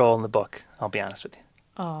bigger role in the book, I'll be honest with you.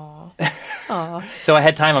 Oh. Oh. So I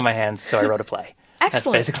had time on my hands, so I wrote a play.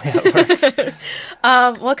 Excellent. That's basically how it works.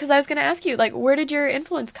 Well, because I was going to ask you, where did your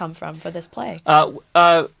influence come from for this play?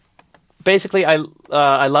 Basically, I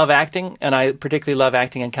love acting, and I particularly love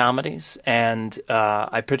acting in comedies, and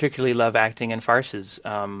I particularly love acting in farces.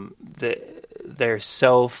 They're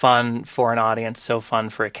so fun for an audience, so fun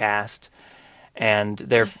for a cast, and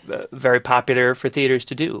they're very popular for theaters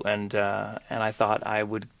to do. And I thought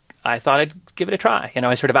I'd give it a try.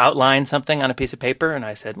 I sort of outlined something on a piece of paper, and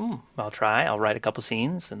I said, I'll try. I'll write a couple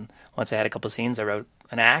scenes, and once I had a couple scenes, I wrote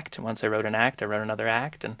an act. Once I wrote an act, I wrote another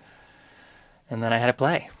act, and then I had a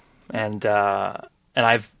play. And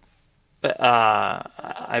I've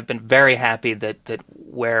been very happy that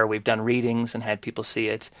where we've done readings and had people see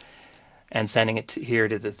it, and sending it here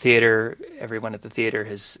to the theater, everyone at the theater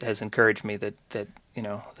has encouraged me that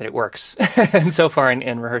it works. And so far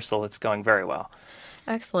in rehearsal, it's going very well.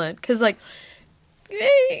 Excellent, because my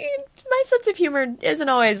sense of humor isn't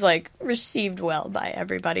always received well by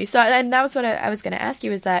everybody. So, and that was what I was going to ask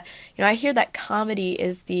you, is that I hear that comedy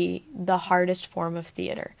is the hardest form of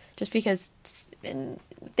theater, just because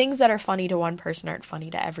things that are funny to one person aren't funny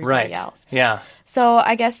to everybody else. Yeah. So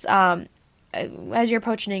I guess as you're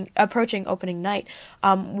approaching opening night,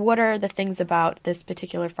 what are the things about this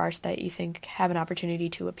particular farce that you think have an opportunity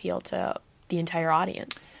to appeal to the entire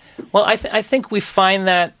audience? Well, I think we find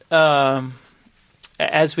that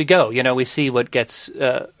as we go. We see what gets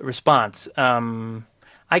response.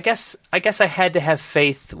 I guess I had to have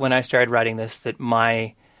faith when I started writing this that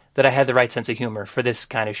I had the right sense of humor for this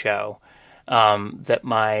kind of show. That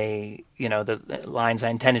the lines I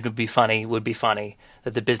intended would be funny,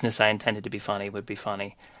 that the business I intended to be funny would be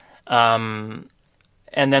funny. And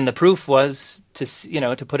then the proof was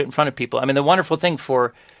to put it in front of people. I mean, the wonderful thing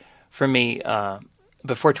for me,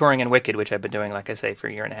 before touring in Wicked, which I've been doing, like I say, for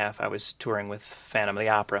a year and a half, I was touring with Phantom of the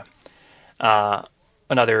Opera,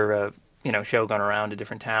 another show going around to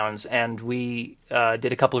different towns, and we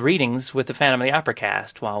did a couple of readings with the Phantom of the Opera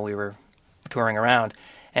cast while we were touring around.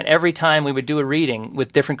 And every time we would do a reading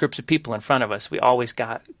with different groups of people in front of us, we always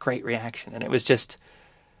got great reaction. And it was just,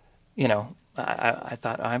 I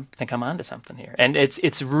thought, I think I'm onto something here. And it's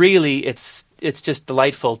just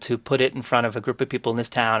delightful to put it in front of a group of people in this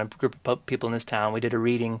town, a group of people in this town. We did a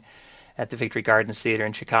reading at the Victory Gardens Theater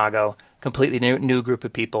in Chicago, completely new group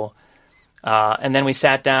of people. And then we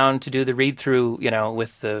sat down to do the read-through,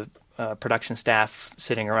 with the production staff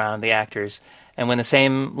sitting around, the actors. And when the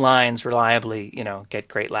same lines reliably, get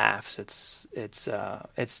great laughs, it's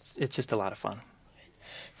just a lot of fun.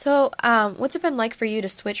 So, what's it been like for you to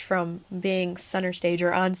switch from being center stage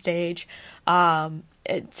or on stage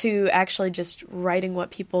to actually just writing what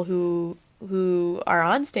people who are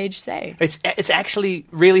on stage say? It's actually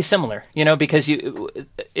really similar, because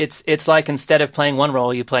it's like instead of playing one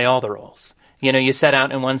role, you play all the roles. You set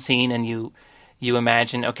out in one scene and you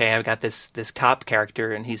imagine, okay, I've got this cop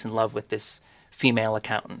character and he's in love with this female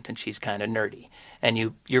accountant and she's kind of nerdy,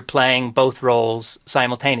 and you're playing both roles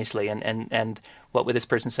simultaneously, and what would this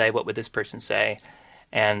person say, what would this person say,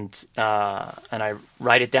 and I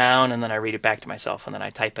write it down and then I read it back to myself and then I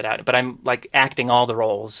type it out, but I'm acting all the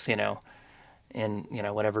roles in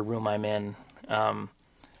whatever room I'm in,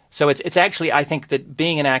 so it's actually, I think that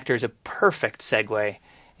being an actor is a perfect segue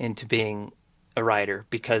into being a writer,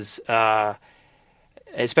 because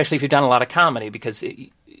especially if you've done a lot of comedy, because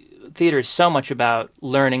theater is so much about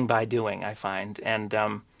learning by doing, I find, and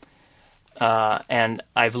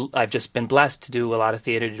I've just been blessed to do a lot of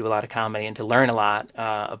theater, to do a lot of comedy, and to learn a lot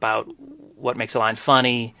about what makes a line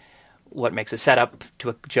funny, what makes a setup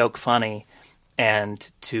to a joke funny, and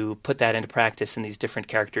to put that into practice in these different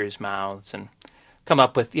characters' mouths and come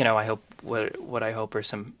up with, I hope what I hope are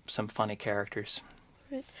some funny characters.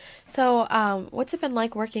 So, what's it been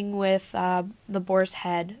like working with the Boar's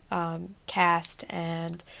Head cast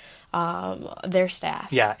and their staff?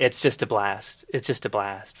 Yeah, it's just a blast. It's just a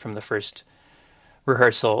blast from the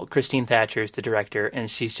rehearsal. Christine Thatcher is the director, and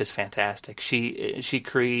she's just fantastic. She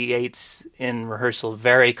creates in rehearsal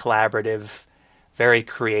very collaborative, very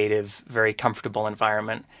creative, very comfortable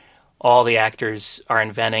environment. All the actors are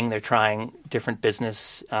inventing. They're trying different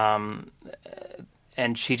business, and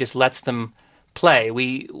she just lets them play.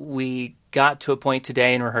 We got to a point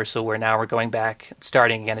today in rehearsal where now we're going back,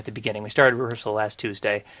 starting again at the beginning. We started rehearsal last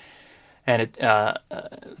Tuesday, and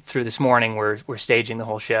through this morning we're staging the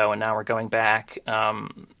whole show, and now we're going back.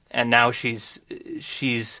 And now she's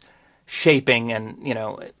shaping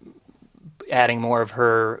and adding more of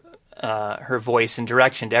her voice and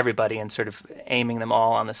direction to everybody, and sort of aiming them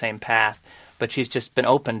all on the same path. But she's just been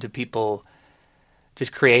open to people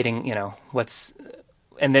just creating, and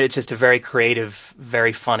it's just a very creative,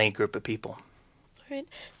 very funny group of people. Right.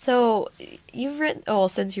 So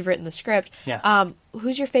since you've written the script,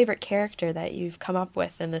 who's your favorite character that you've come up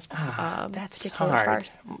with in this that's particular hard.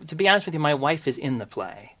 farce? To be honest with you, my wife is in the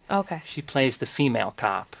play. Okay. She plays the female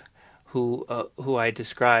cop, who I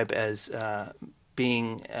describe as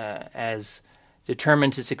being as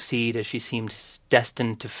determined to succeed as she seemed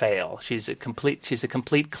destined to fail. She's a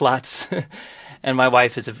complete klutz, and my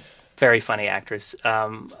wife is a very funny actress.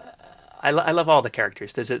 I love all the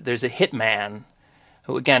characters. There's a hitman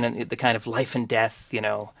who, again, in the kind of life and death,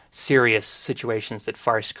 serious situations that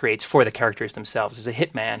farce creates for the characters themselves. There's a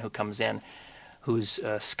hitman who comes in who's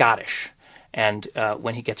Scottish, and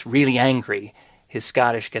when he gets really angry, his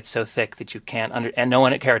Scottish gets so thick that you can't and no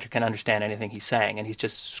one character can understand anything he's saying, and he's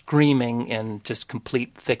just screaming in just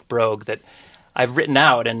complete thick brogue that I've written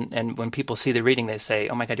out, and when people see the reading, they say,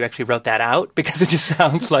 "Oh my God, you actually wrote that out?" Because it just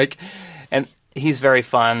sounds like, and he's very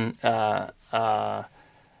fun.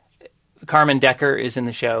 Carmen Decker is in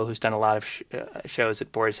the show, who's done a lot of shows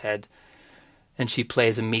at Boar's Head, and she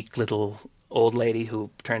plays a meek little old lady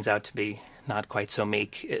who turns out to be not quite so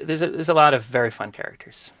meek. There's a lot of very fun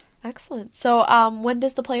characters. Excellent. So when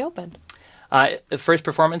does the play open? The first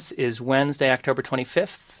performance is Wednesday, October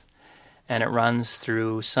 25th, and it runs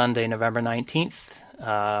through Sunday, November 19th.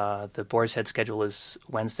 The Boar's Head schedule is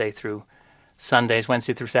Wednesday through Saturday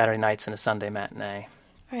nights, and a Sunday matinee.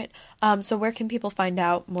 All right. So where can people find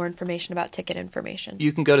out more information about ticket information?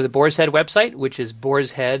 You can go to the Boar's Head website, which is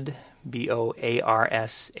boarshead,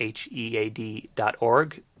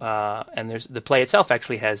 BOARSHEAD.org. And the play itself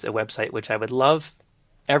actually has a website, which I would love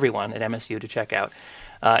everyone at MSU to check out.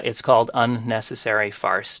 It's called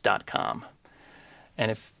unnecessaryfarce.com.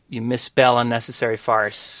 And if you misspell unnecessary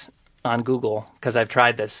farce on Google, because I've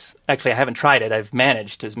tried this. Actually, I haven't tried it. I've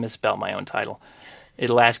managed to misspell my own title.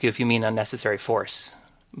 It'll ask you if you mean unnecessary force.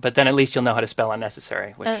 But then at least you'll know how to spell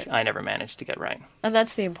unnecessary, which I never managed to get right. And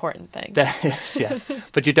that's the important thing. That is, yes.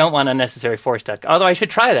 But you don't want unnecessaryforce.com. Although I should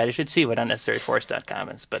try that. I should see what unnecessaryforce.com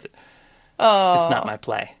is. But it's not my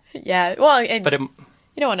play. Yeah. Well, but you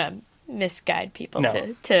don't want to misguide people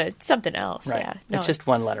to something else. Right. Yeah. No. It's just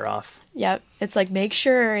one letter off. Yep. It's like, make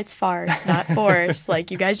sure it's farce, not force. Like,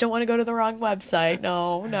 you guys don't want to go to the wrong website.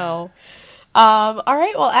 No. All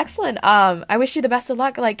right. Well, excellent. I wish you the best of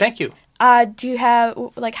luck. Thank you. Do you have,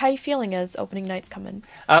 how are you feeling as opening nights come in?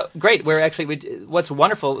 Great. We're actually, what's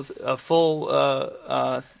wonderful, a full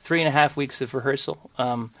 3.5 weeks of rehearsal.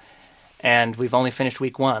 And we've only finished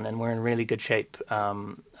week 1, and we're in really good shape.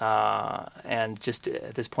 And just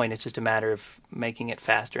at this point, it's just a matter of making it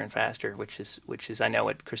faster and faster, which is I know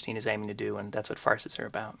what Christine is aiming to do, and that's what farces are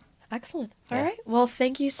about. Excellent. All right. Well,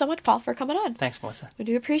 thank you so much, Paul, for coming on. Thanks, Melissa. We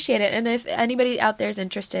do appreciate it. And if anybody out there is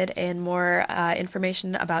interested in more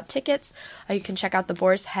information about tickets, you can check out the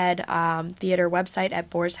Boar's Head Theater website at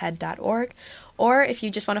boarshead.org. Or if you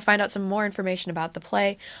just want to find out some more information about the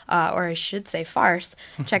play, or I should say farce,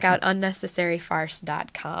 check out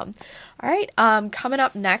unnecessaryfarce.com. All right. Coming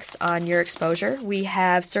up next on Your Exposure, we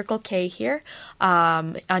have Circle K here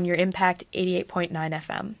on your Impact 88.9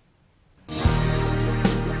 FM.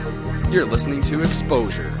 You're listening to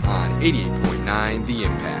Exposure on 88.9 The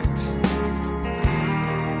Impact.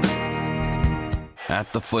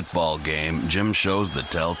 At the football game, Jim shows the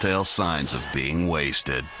telltale signs of being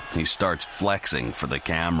wasted. He starts flexing for the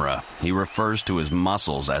camera. He refers to his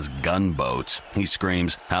muscles as gunboats. He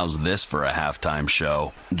screams, "How's this for a halftime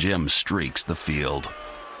show?" Jim streaks the field.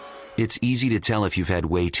 It's easy to tell if you've had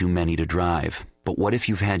way too many to drive. But what if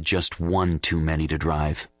you've had just one too many to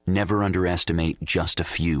drive? Never underestimate just a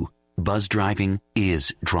few. Buzz driving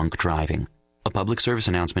is drunk driving. A public service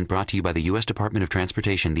announcement brought to you by the U.S. Department of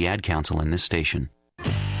Transportation, the Ad Council, and this station.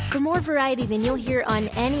 For more variety than you'll hear on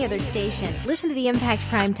any other station, listen to the Impact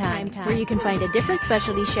Primetime, where you can find a different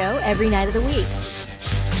specialty show every night of the week.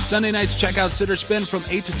 Sunday nights, check out Sitter Spin from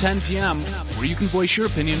 8 to 10 p.m., where you can voice your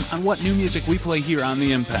opinion on what new music we play here on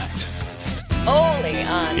The Impact. Only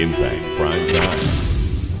on Impact Prime Time.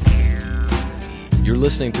 You're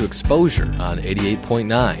listening to Exposure on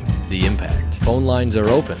 88.9 The Impact. Phone lines are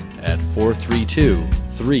open at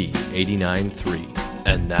 432-3893.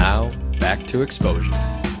 And now, back to Exposure.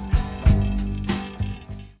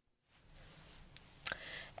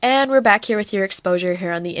 And we're back here with your Exposure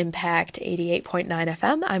here on the Impact 88.9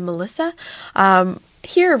 FM. I'm Melissa.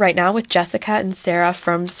 Here right now with Jessica and Sarah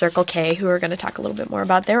from Circle K, who are going to talk a little bit more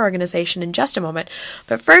about their organization in just a moment.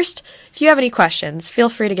 But first, if you have any questions, feel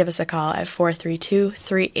free to give us a call at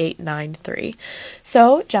 432-3893.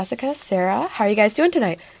 So, Jessica, Sarah, how are you guys doing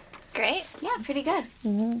tonight? Great. Yeah, pretty good.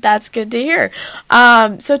 That's good to hear.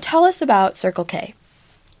 So tell us about Circle K.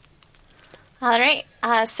 All right.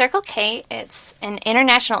 Circle K, it's an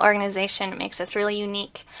international organization. It makes us really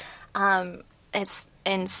unique. It's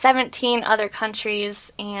in 17 other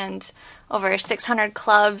countries and over 600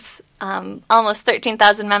 clubs, almost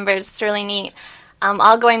 13,000 members. It's really neat.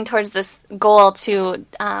 All going towards this goal to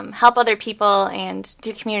help other people and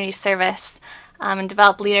do community service and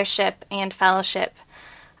develop leadership and fellowship.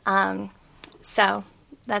 So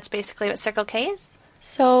that's basically what Circle K is.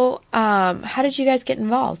 So how did you guys get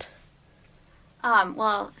involved?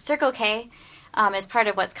 Well, Circle K is part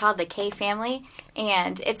of what's called the K family,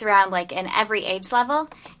 and it's around like in every age level.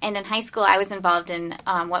 And in high school, I was involved in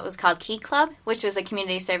what was called Key Club, which was a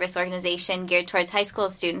community service organization geared towards high school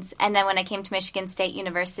students. And then when I came to Michigan State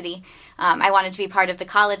University, I wanted to be part of the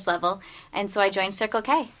college level, and so I joined Circle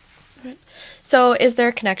K. So is there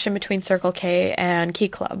a connection between Circle K and Key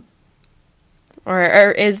Club?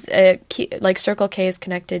 Or is Circle K is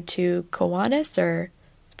connected to Kiwanis, or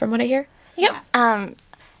from what I hear? Yep.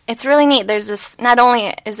 It's really neat. There's this, not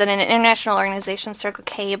only is it an international organization, Circle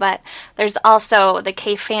K, but there's also the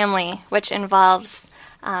K family, which involves,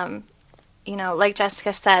 like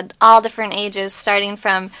Jessica said, all different ages, starting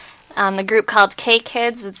from the group called K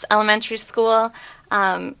Kids, it's elementary school,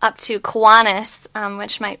 up to Kiwanis,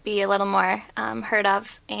 which might be a little more heard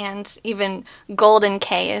of, and even Golden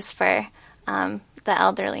K is for the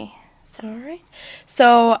elderly. So. All right.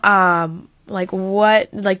 So,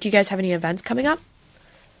 do you guys have any events coming up?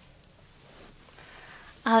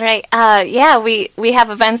 All right. Yeah, we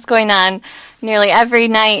have events going on nearly every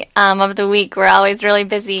night of the week. We're always really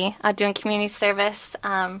busy doing community service.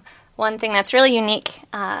 One thing that's really unique,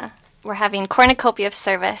 we're having cornucopia of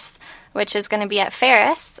service, which is going to be at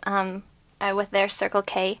Ferris with their Circle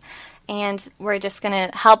K. And we're just going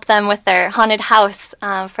to help them with their haunted house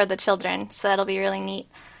for the children. So that'll be really neat.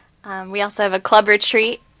 We also have a club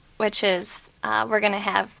retreat, which is we're going to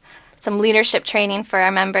have some leadership training for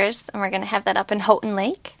our members, and we're going to have that up in Houghton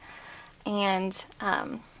Lake. And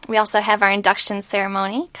we also have our induction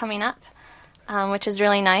ceremony coming up, which is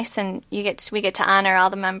really nice, and we get to honor all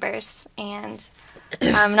the members. And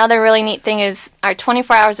another really neat thing is our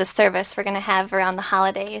 24 hours of service we're going to have around the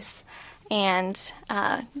holidays, and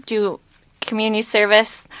do community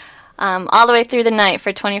service all the way through the night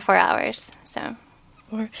for 24 hours.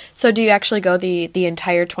 So do you actually go the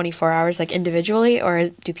entire 24 hours individually, or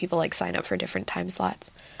do people sign up for different time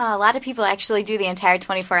slots? A lot of people actually do the entire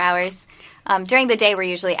 24 hours. During the day, we're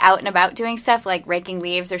usually out and about doing stuff like raking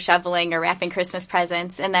leaves or shoveling or wrapping Christmas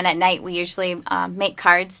presents. And then at night, we usually make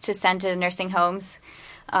cards to send to nursing homes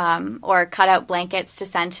or cut out blankets to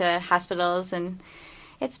send to hospitals. And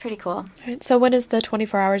it's pretty cool. Right. So when is the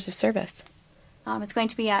 24 hours of service? It's going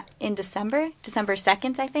to be in December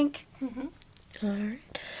 2nd, I think. Mm-hmm. All right.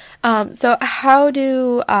 So how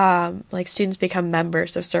do students become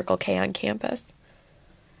members of Circle K on campus?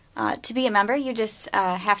 To be a member, you just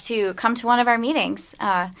have to come to one of our meetings.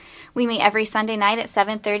 We meet every Sunday night at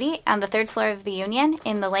 7:30 on the third floor of the Union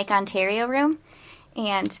in the Lake Ontario room.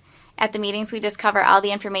 And at the meetings, we just cover all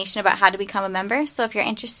the information about how to become a member. So if you're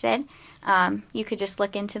interested, you could just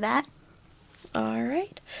look into that. All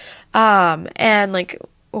right. And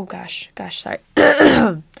sorry.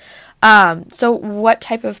 So what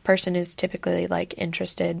type of person is typically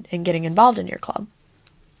interested in getting involved in your club?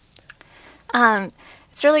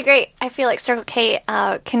 It's really great. I feel like Circle K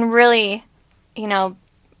can really,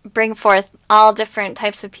 bring forth all different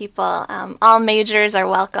types of people. All majors are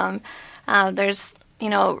welcome. There's,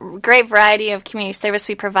 great variety of community service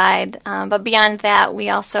we provide. But beyond that, we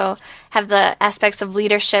also have the aspects of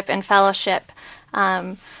leadership and fellowship.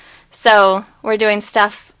 So we're doing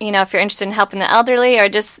stuff, if you're interested in helping the elderly or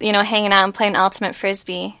just, hanging out and playing ultimate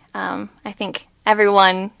frisbee. I think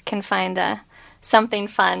everyone can find something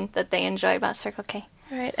fun that they enjoy about Circle K.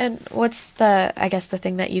 All right. And what's the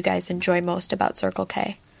thing that you guys enjoy most about Circle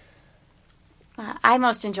K? I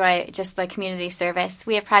most enjoy just the community service.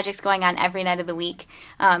 We have projects going on every night of the week.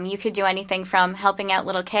 You could do anything from helping out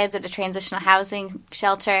little kids at a transitional housing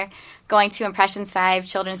shelter, going to Impressions 5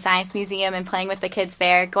 Children's Science Museum and playing with the kids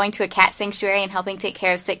there, going to a cat sanctuary and helping take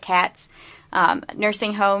care of sick cats,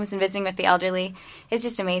 nursing homes and visiting with the elderly. It's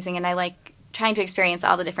just amazing, and I like trying to experience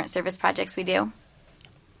all the different service projects we do.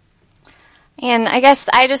 And I guess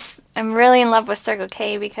I'm really in love with Circle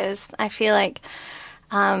K because I feel like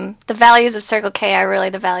the values of Circle K are really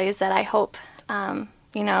the values that I hope, I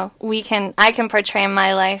can portray in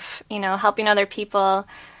my life, helping other people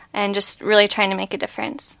and just really trying to make a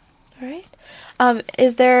difference. All right.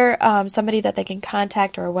 Is there somebody that they can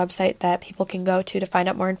contact or a website that people can go to find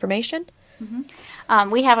out more information?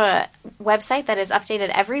 Mm-hmm. We have a website that is updated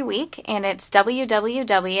every week, and it's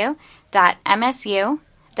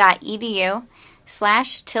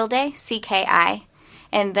www.msu.edu/CKI.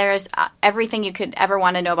 And there's everything you could ever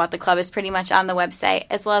want to know about the club is pretty much on the website,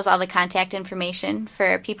 as well as all the contact information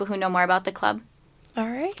for people who know more about the club. All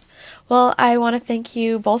right. Well, I want to thank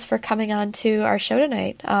you both for coming on to our show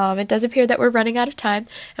tonight. It does appear that we're running out of time,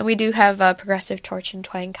 and we do have Progressive Torch and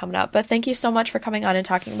Twang coming up. But thank you so much for coming on and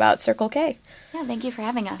talking about Circle K. Yeah, thank you for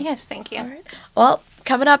having us. Yes, thank you. All right. Well,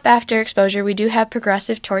 coming up after Exposure, we do have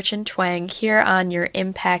Progressive Torch and Twang here on your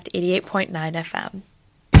Impact 88.9 FM.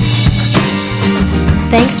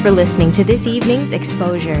 Thanks for listening to this evening's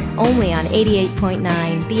Exposure, only on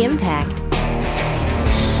 88.9 The Impact.